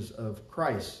teaches of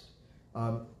Christ.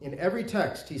 In every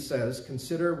text, he says,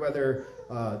 consider whether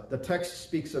the text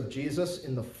speaks of Jesus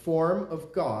in the form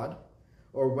of God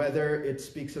or whether it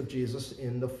speaks of Jesus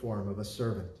in the form of a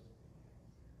servant.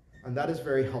 And that is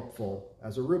very helpful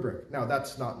as a rubric. Now,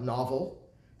 that's not novel.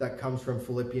 That comes from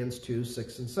Philippians 2,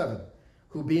 6, and 7.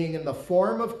 Who being in the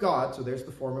form of God, so there's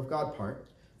the form of God part,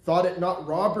 thought it not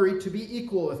robbery to be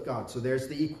equal with God. So there's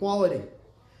the equality.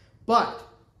 But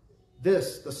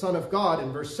this, the Son of God,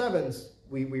 in verse 7,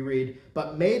 we read,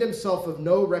 but made himself of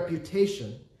no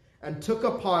reputation, and took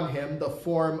upon him the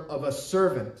form of a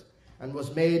servant, and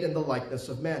was made in the likeness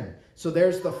of men. So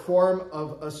there's the form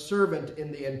of a servant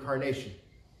in the incarnation.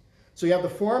 So you have the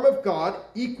form of God,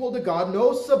 equal to God,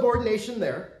 no subordination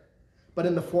there, but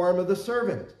in the form of the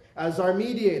servant, as our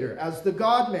mediator, as the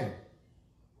God-man.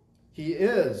 He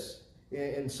is,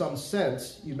 in some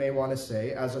sense, you may want to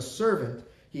say, as a servant,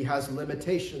 he has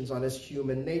limitations on his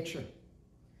human nature.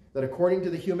 That according to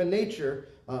the human nature,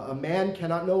 a man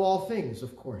cannot know all things,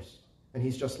 of course. And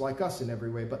he's just like us in every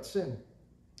way but sin.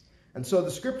 And so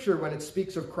the scripture, when it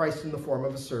speaks of Christ in the form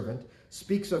of a servant,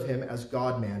 speaks of him as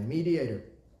God-man mediator.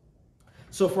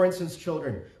 So for instance,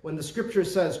 children, when the scripture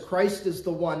says Christ is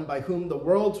the one by whom the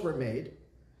worlds were made,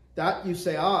 that you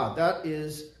say, that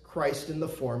is Christ in the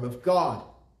form of God.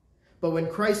 But when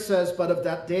Christ says, but of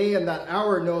that day and that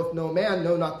hour knoweth no man,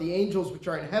 no, not the angels which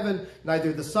are in heaven,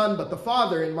 neither the Son, but the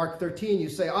Father, in Mark 13, you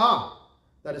say,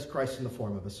 that is Christ in the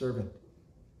form of a servant.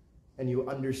 And you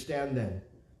understand then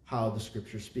how the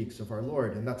scripture speaks of our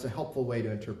Lord. And that's a helpful way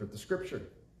to interpret the scripture.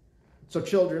 So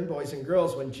children, boys and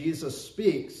girls, when Jesus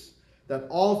speaks that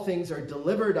all things are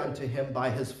delivered unto him by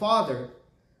his Father,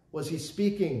 was he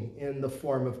speaking in the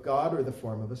form of God or the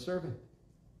form of a servant?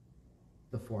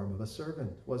 The form of a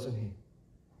servant, wasn't he?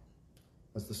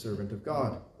 As the servant of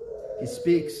God. He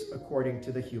speaks according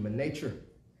to the human nature.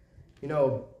 You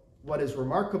know, what is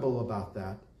remarkable about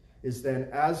that is then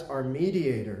as our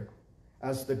mediator,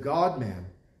 as the God-man,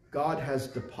 God has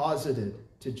deposited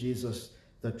to Jesus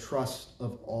the trust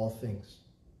of all things.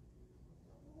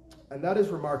 And that is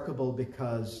remarkable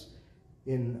because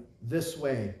in this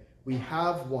way, we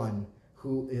have one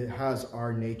who has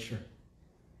our nature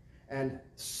and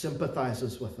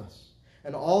sympathizes with us.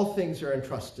 And all things are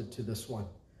entrusted to this one,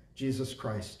 Jesus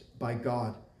Christ, by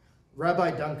God.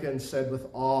 Rabbi Duncan said with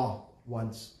awe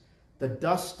once, the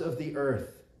dust of the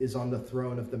earth is on the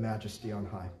throne of the majesty on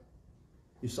high.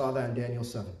 You saw that in Daniel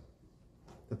 7.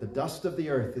 That the dust of the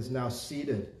earth is now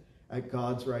seated at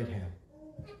God's right hand.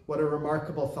 What a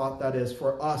remarkable thought that is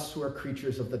for us who are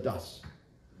creatures of the dust.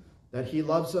 That he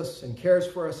loves us and cares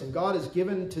for us, and God has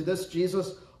given to this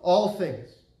Jesus all things.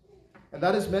 And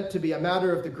that is meant to be a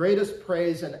matter of the greatest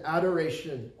praise and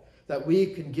adoration that we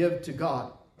can give to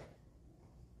God.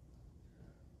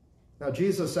 Now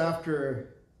Jesus,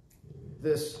 after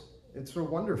this, it's so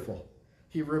wonderful.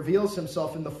 He reveals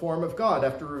himself in the form of God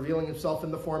after revealing himself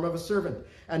in the form of a servant.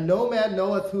 And no man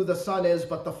knoweth who the Son is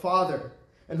but the Father,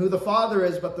 and who the Father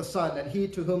is but the Son, and he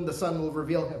to whom the Son will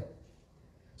reveal him.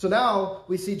 So now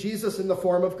we see Jesus in the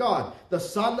form of God. The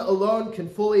Son alone can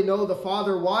fully know the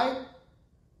Father. Why?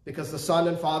 Because the Son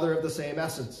and Father have the same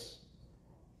essence.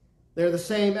 They're the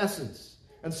same essence.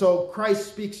 And so Christ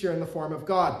speaks here in the form of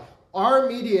God. Our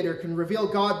mediator can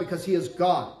reveal God because he is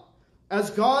God. As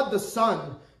God the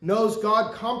Son knows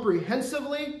God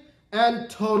comprehensively and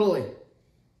totally.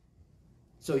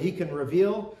 So he can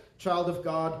reveal, child of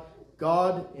God,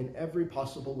 God in every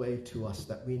possible way to us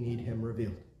that we need him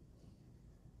revealed.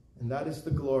 And that is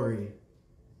the glory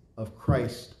of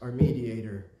Christ, our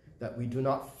mediator, that we do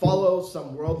not follow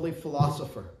some worldly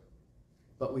philosopher,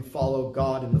 but we follow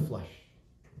God in the flesh.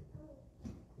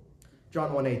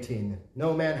 John 1:18,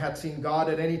 no man hath seen God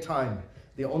at any time.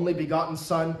 The only begotten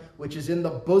Son, which is in the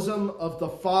bosom of the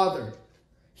Father,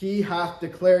 he hath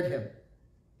declared him.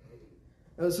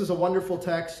 Now, this is a wonderful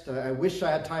text. I wish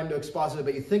I had time to exposit it,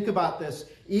 but you think about this.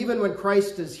 Even when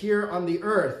Christ is here on the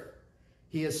earth,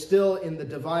 he is still in the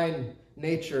divine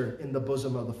nature in the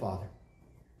bosom of the Father.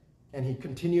 And he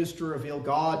continues to reveal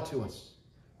God to us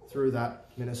through that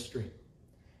ministry.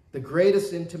 The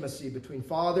greatest intimacy between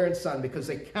Father and Son, because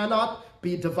they cannot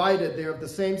be divided. They are of the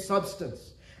same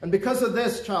substance. And because of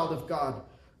this, child of God,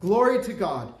 glory to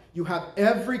God, you have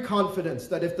every confidence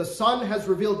that if the Son has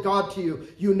revealed God to you,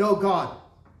 you know God.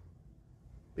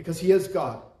 Because he is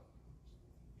God.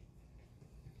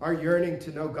 Our yearning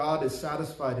to know God is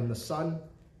satisfied in the Son.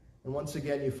 And once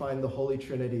again, you find the Holy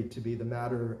Trinity to be the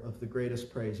matter of the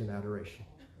greatest praise and adoration.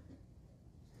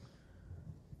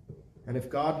 And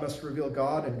if God must reveal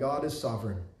God, and God is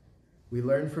sovereign, we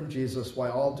learn from Jesus why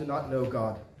all do not know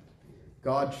God.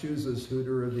 God chooses who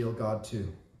to reveal God to.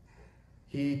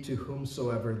 He to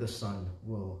whomsoever the Son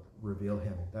will reveal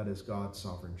him. That is God's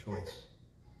sovereign choice.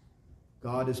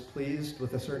 God is pleased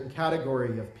with a certain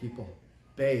category of people,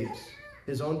 babes,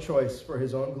 his own choice for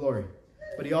his own glory.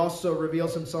 But he also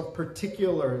reveals himself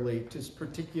particularly to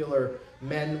particular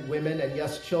men, women, and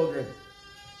yes, children.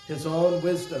 His own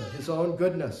wisdom, his own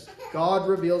goodness. God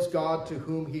reveals God to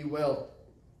whom he will.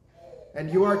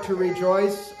 And you are to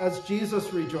rejoice as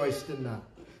Jesus rejoiced in that.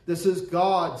 This is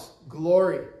God's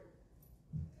glory.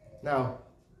 Now,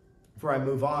 before I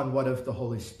move on, what of the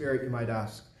Holy Spirit, you might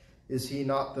ask? Is he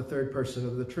not the third person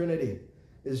of the Trinity?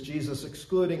 Is Jesus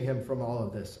excluding him from all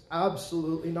of this?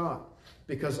 Absolutely not.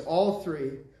 Because all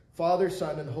three, Father,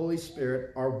 Son, and Holy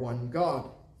Spirit, are one God,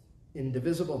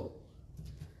 indivisible.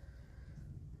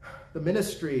 The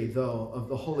ministry, though, of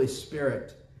the Holy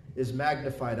Spirit is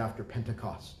magnified after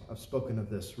Pentecost. I've spoken of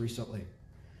this recently.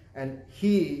 And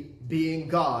he, being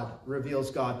God, reveals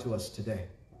God to us today.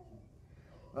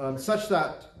 Such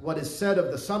that what is said of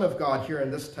the Son of God here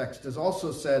in this text is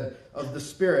also said of the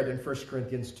Spirit in 1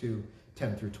 Corinthians 2,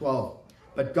 10 through 12.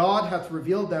 But God hath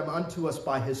revealed them unto us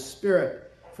by his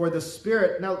Spirit. For the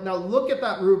Spirit, now look at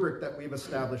that rubric that we've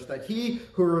established, that he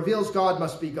who reveals God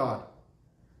must be God.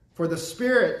 For the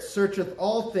Spirit searcheth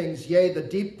all things, yea, the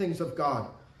deep things of God.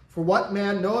 For what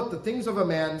man knoweth the things of a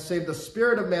man, save the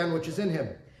spirit of man which is in him?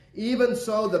 Even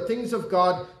so the things of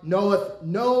God knoweth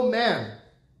no man,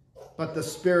 but the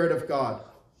Spirit of God.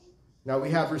 Now we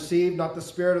have received not the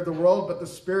spirit of the world, but the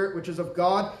Spirit which is of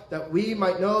God, that we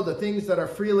might know the things that are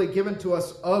freely given to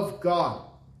us of God.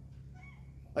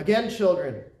 Again,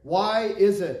 children, why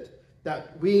is it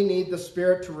that we need the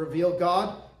Spirit to reveal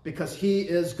God? Because he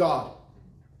is God.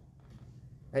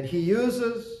 And he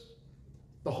uses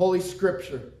the Holy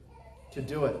Scripture to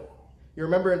do it. You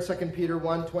remember in 2 Peter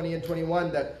 1, 20 and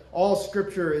 21 that all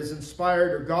Scripture is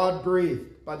inspired or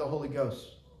God-breathed by the Holy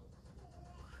Ghost,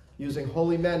 using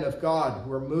holy men of God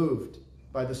who are moved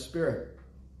by the Spirit,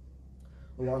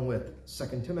 along with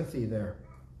 2 Timothy there.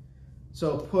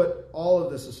 So put all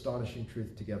of this astonishing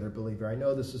truth together, believer. I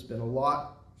know this has been a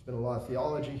lot. There's been a lot of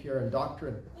theology here and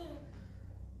doctrine.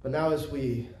 But now as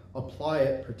we apply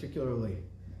it particularly,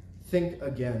 think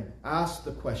again. Ask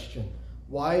the question,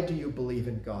 why do you believe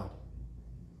in God?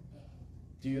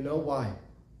 Do you know why?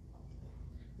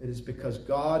 It is because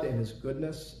God in his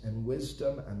goodness and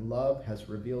wisdom and love has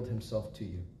revealed himself to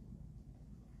you.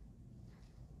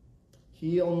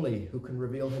 He only who can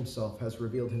reveal himself has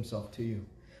revealed himself to you.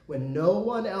 When no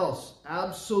one else,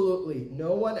 absolutely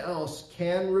no one else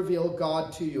can reveal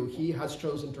God to you, he has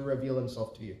chosen to reveal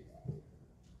himself to you.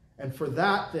 And for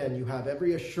that, then, you have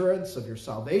every assurance of your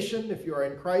salvation if you are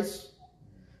in Christ,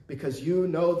 because you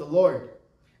know the Lord.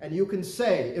 And you can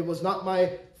say, it was not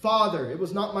my father, it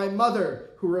was not my mother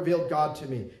who revealed God to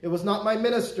me. It was not my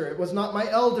minister, it was not my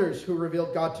elders who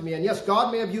revealed God to me. And yes,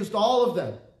 God may have used all of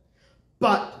them,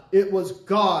 but it was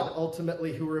God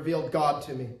ultimately who revealed God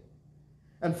to me.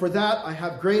 And for that, I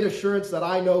have great assurance that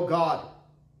I know God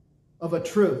of a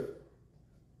truth,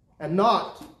 and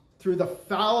not through the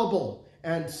fallible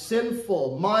and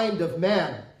sinful mind of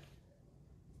man.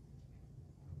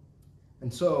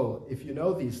 And so, if you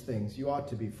know these things, you ought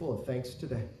to be full of thanks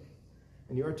today.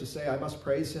 And you are to say, I must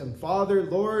praise him. Father,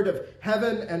 Lord of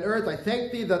heaven and earth, I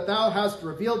thank thee that thou hast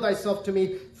revealed thyself to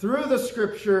me through the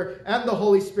Scripture and the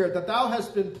Holy Spirit, that thou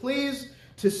hast been pleased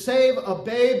to save a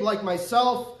babe like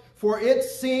myself, for it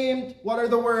seemed, what are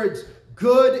the words?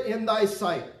 Good in thy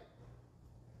sight.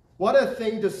 What a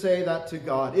thing to say that to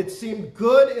God. It seemed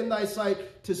good in thy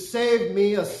sight to save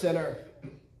me, a sinner.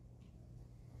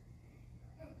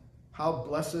 How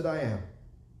blessed I am.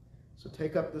 So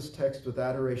take up this text with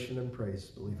adoration and praise,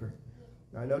 believer.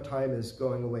 Now, I know time is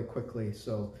going away quickly,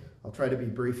 so I'll try to be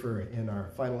briefer in our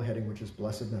final heading, which is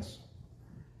blessedness.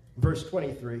 Verse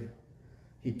 23,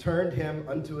 he turned him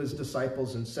unto his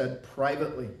disciples and said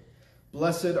privately,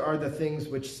 Blessed are the things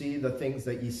which see the things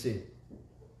that ye see.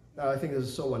 Now, I think this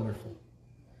is so wonderful.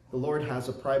 The Lord has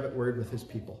a private word with his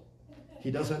people. He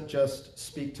doesn't just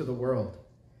speak to the world.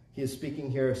 He is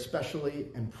speaking here especially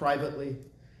and privately.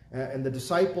 And the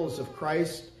disciples of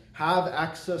Christ have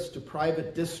access to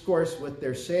private discourse with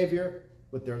their Savior,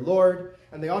 with their Lord,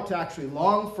 and they ought to actually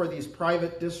long for these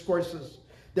private discourses.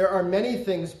 There are many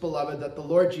things, beloved, that the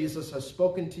Lord Jesus has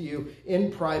spoken to you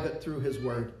in private through his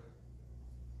word.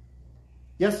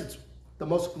 Yes, it's the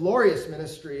most glorious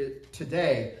ministry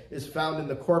today is found in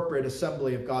the corporate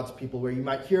assembly of God's people, where you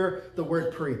might hear the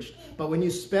word preached. But when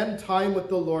you spend time with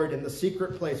the Lord in the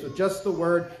secret place with just the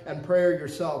word and prayer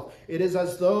yourself, it is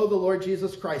as though the Lord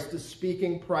Jesus Christ is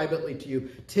speaking privately to you,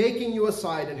 taking you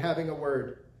aside and having a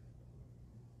word.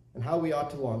 And how we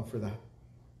ought to long for that.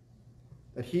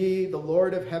 That he, the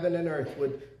Lord of heaven and earth,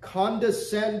 would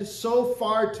condescend so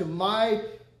far to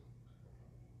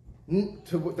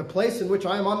the place in which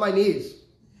I am on my knees,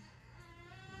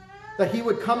 that he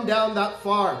would come down that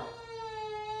far.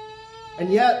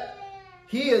 And yet,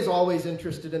 he is always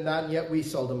interested in that, and yet we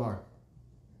seldom are.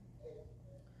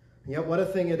 And yet, what a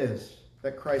thing it is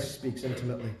that Christ speaks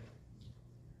intimately.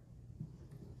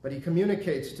 But he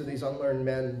communicates to these unlearned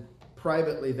men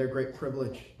privately their great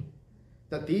privilege.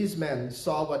 That these men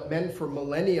saw what men for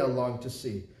millennia longed to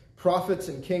see. Prophets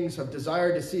and kings have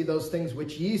desired to see those things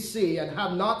which ye see and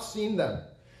have not seen them,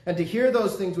 and to hear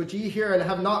those things which ye hear and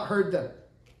have not heard them.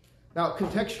 Now,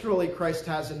 contextually, Christ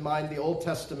has in mind the Old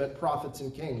Testament prophets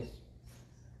and kings.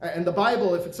 And the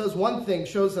Bible, if it says one thing,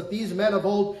 shows that these men of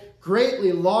old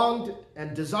greatly longed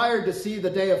and desired to see the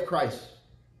day of Christ.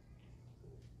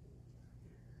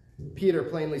 Peter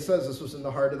plainly says this was in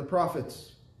the heart of the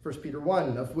prophets. 1 Peter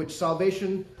 1, of which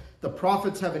salvation the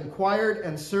prophets have inquired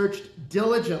and searched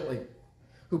diligently,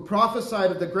 who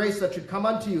prophesied of the grace that should come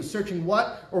unto you, searching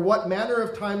what manner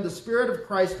of time the Spirit of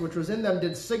Christ which was in them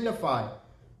did signify,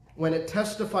 when it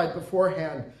testified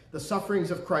beforehand the sufferings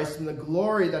of Christ and the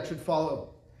glory that should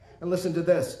follow. And listen to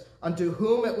this, unto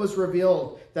whom it was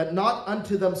revealed that not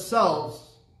unto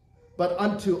themselves, but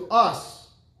unto us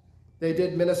they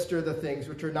did minister the things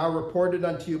which are now reported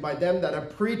unto you by them that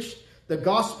have preached the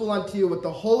gospel unto you with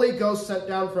the Holy Ghost sent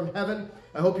down from heaven.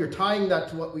 I hope you're tying that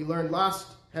to what we learned last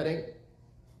heading.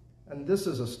 And this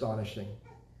is astonishing,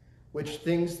 which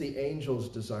things the angels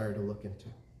desire to look into.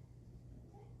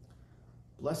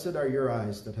 Blessed are your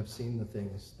eyes that have seen the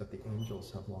things that the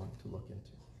angels have longed to look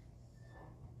into.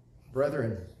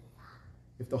 Brethren,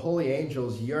 if the holy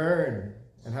angels yearn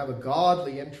and have a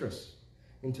godly interest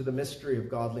into the mystery of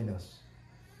godliness,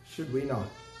 should we not?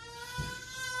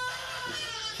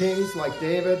 Kings like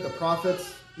David, the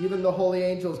prophets, even the holy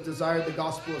angels desired the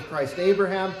gospel of Christ.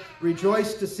 Abraham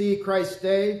rejoiced to see Christ's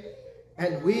day,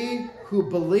 and we who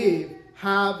believe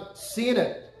have seen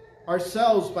it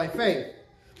ourselves by faith.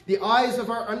 The eyes of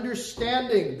our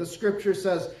understanding, the scripture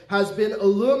says, has been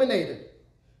illuminated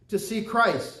to see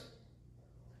Christ.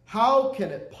 How can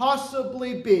it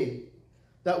possibly be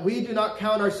that we do not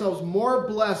count ourselves more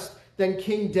blessed than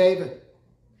King David,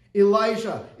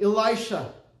 Elijah,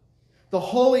 Elisha, the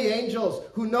holy angels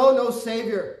who know no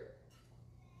Savior?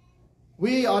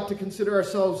 We ought to consider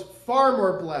ourselves far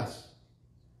more blessed.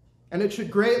 And it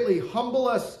should greatly humble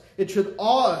us. It should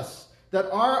awe us that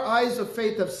our eyes of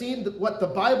faith have seen what the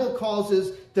Bible calls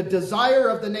is the desire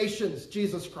of the nations,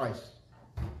 Jesus Christ.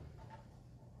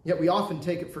 Yet we often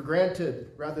take it for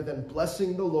granted rather than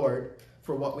blessing the Lord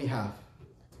for what we have.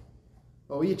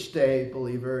 Oh, each day,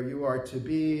 believer, you are to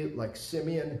be like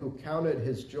Simeon, who counted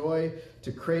his joy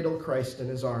to cradle Christ in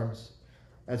his arms.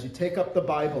 As you take up the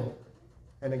Bible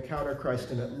and encounter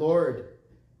Christ in it, Lord,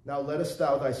 now lettest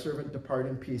thou thy servant depart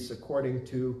in peace according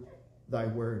to thy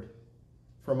word.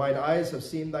 For mine eyes have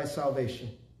seen thy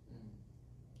salvation,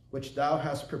 which thou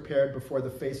hast prepared before the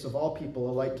face of all people,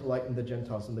 a light to lighten the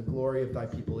Gentiles and the glory of thy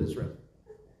people Israel.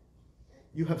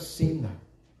 You have seen that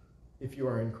if you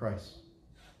are in Christ.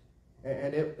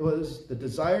 And it was the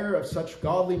desire of such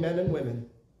godly men and women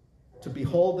to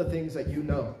behold the things that you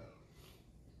know.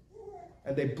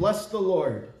 And they blessed the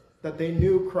Lord that they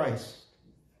knew Christ.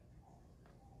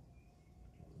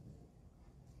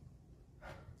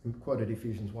 We quoted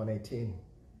Ephesians 1:18.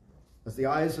 As the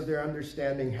eyes of their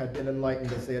understanding had been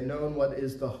enlightened, as they had known what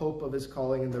is the hope of his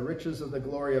calling and the riches of the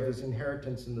glory of his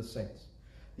inheritance in the saints.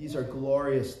 These are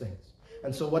glorious things.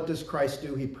 And so what does Christ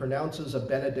do? He pronounces a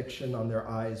benediction on their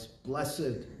eyes.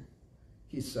 Blessed,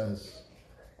 he says,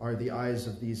 are the eyes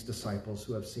of these disciples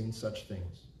who have seen such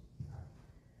things.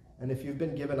 And if you've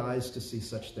been given eyes to see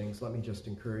such things, let me just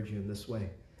encourage you in this way.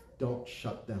 Don't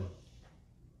shut them.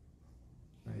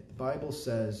 Right? The Bible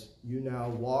says you now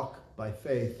walk by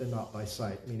faith and not by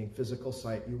sight, meaning physical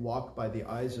sight. You walk by the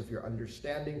eyes of your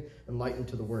understanding, enlightened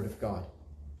to the Word of God.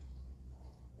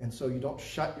 And so you don't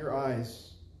shut your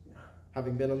eyes,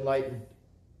 having been enlightened,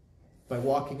 by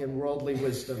walking in worldly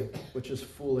wisdom, which is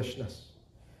foolishness.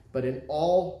 But in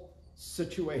all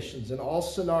situations, in all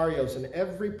scenarios, in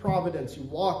every providence, you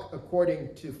walk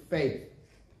according to faith,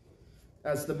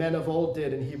 as the men of old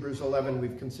did in Hebrews 11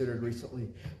 we've considered recently.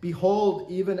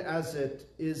 Behold, even as it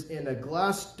is in a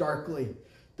glass darkly,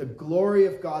 the glory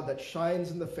of God that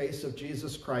shines in the face of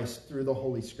Jesus Christ through the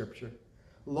Holy Scripture.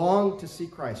 Long to see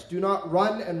Christ. Do not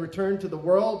run and return to the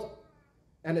world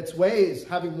and its ways,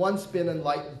 having once been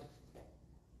enlightened.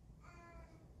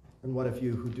 And what of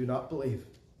you who do not believe?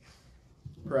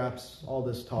 Perhaps all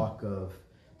this talk of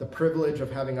the privilege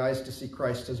of having eyes to see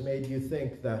Christ has made you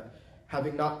think that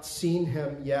having not seen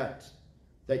him yet,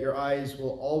 that your eyes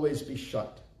will always be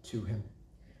shut to him,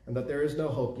 and that there is no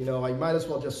hope. You know, I might as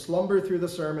well just slumber through the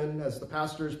sermon as the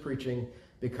pastor is preaching,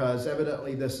 because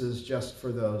evidently this is just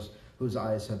for those whose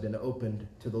eyes have been opened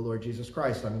to the Lord Jesus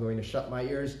Christ. I'm going to shut my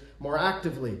ears more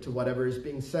actively to whatever is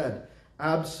being said.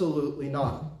 Absolutely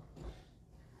not.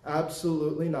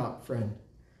 Absolutely not, friend.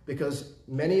 Because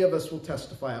many of us will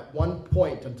testify at one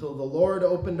point, until the Lord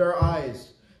opened our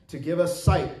eyes to give us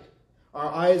sight,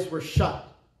 our eyes were shut.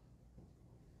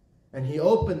 And he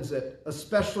opens it,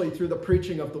 especially through the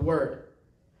preaching of the word.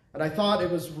 And I thought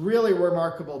it was really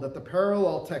remarkable that the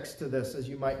parallel text to this, as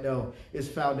you might know, is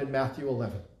found in Matthew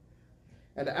 11.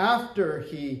 And after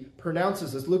he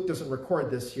pronounces this, Luke doesn't record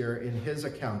this here in his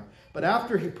account, but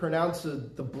after he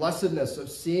pronounces the blessedness of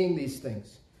seeing these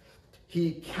things,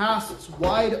 he casts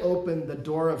wide open the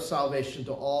door of salvation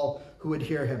to all who would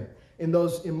hear him. In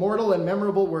those immortal and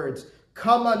memorable words,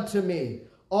 "Come unto me,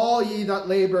 all ye that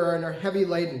labor and are heavy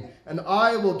laden, and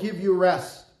I will give you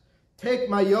rest. Take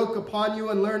my yoke upon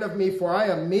you and learn of me, for I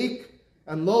am meek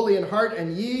and lowly in heart,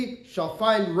 and ye shall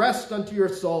find rest unto your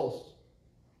souls.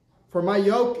 For my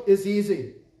yoke is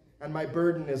easy and my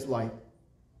burden is light."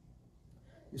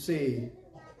 You see,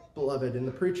 beloved, in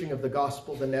the preaching of the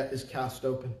gospel, the net is cast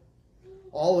open.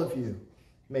 All of you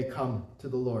may come to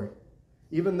the Lord.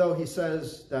 Even though he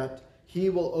says that he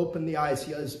will open the eyes,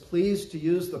 he is pleased to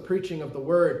use the preaching of the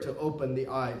word to open the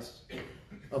eyes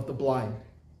of the blind.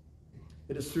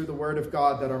 It is through the word of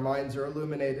God that our minds are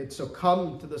illuminated. So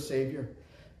come to the Savior.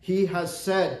 He has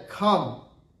said, come.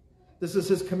 This is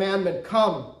his commandment,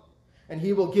 come, and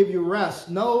he will give you rest.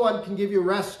 No one can give you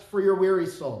rest for your weary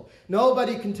soul.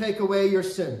 Nobody can take away your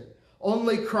sin.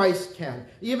 Only Christ can.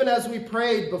 Even as we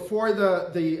prayed before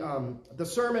the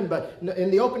sermon, but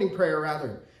in the opening prayer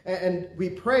rather, and we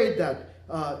prayed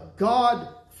that God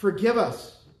forgive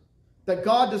us, that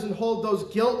God doesn't hold those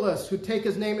guiltless who take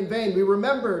his name in vain. We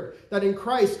remembered that in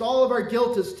Christ all of our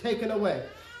guilt is taken away.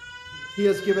 He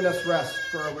has given us rest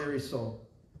for our weary soul.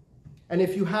 And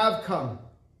if you have come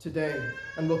today,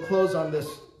 and we'll close on this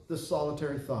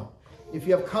solitary thought, if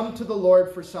you have come to the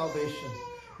Lord for salvation,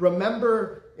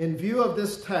 remember in view of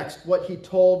this text what he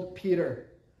told Peter.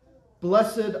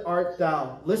 Blessed art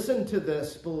thou. Listen to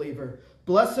this, believer.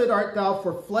 Blessed art thou,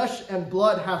 for flesh and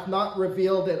blood hath not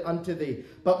revealed it unto thee,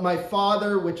 but my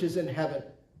Father which is in heaven.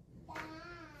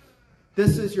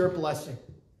 This is your blessing.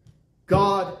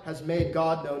 God has made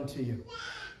God known to you.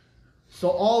 So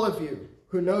all of you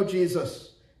who know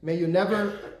Jesus, may you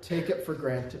never take it for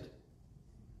granted.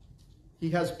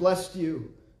 He has blessed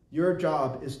you. Your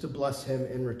job is to bless him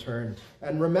in return.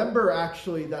 And remember,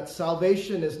 actually, that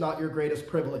salvation is not your greatest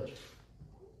privilege,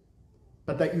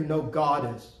 but that you know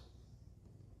God is.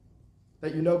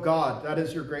 That you know God, that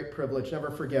is your great privilege. Never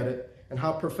forget it. And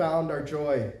how profound our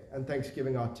joy and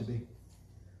thanksgiving ought to be.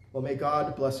 Well, may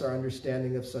God bless our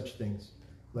understanding of such things.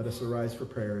 Let us arise for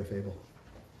prayer if able.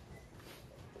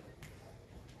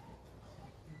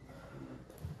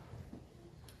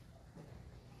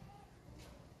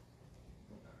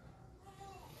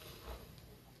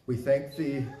 We thank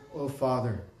thee, O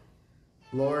Father,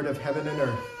 Lord of heaven and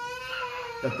earth,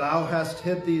 that thou hast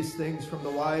hid these things from the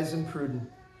wise and prudent,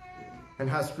 and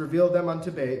hast revealed them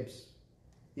unto babes.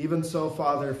 Even so,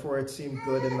 Father, for it seemed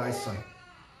good in thy sight.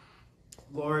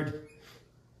 Lord,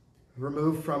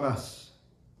 remove from us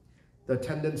the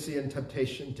tendency and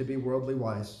temptation to be worldly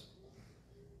wise.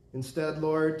 Instead,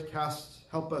 Lord,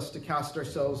 help us to cast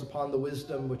ourselves upon the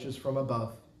wisdom which is from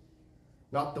above,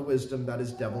 not the wisdom that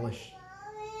is devilish.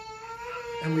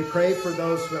 And we pray for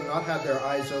those who have not had their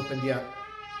eyes opened yet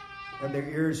and their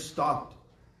ears stopped,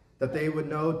 that they would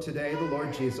know today the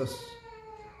Lord Jesus,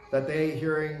 that they,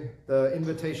 hearing the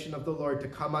invitation of the Lord to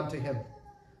come unto him,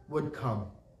 would come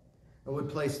and would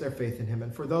place their faith in him.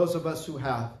 And for those of us who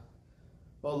have,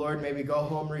 oh Lord, may we go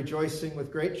home rejoicing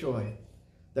with great joy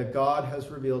that God has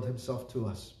revealed himself to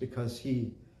us, because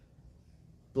he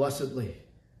blessedly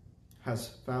has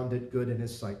found it good in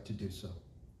his sight to do so.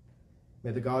 May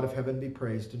the God of heaven be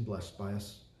praised and blessed by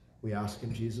us. We ask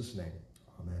in Jesus' name.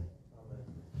 Amen. Amen.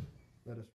 Let us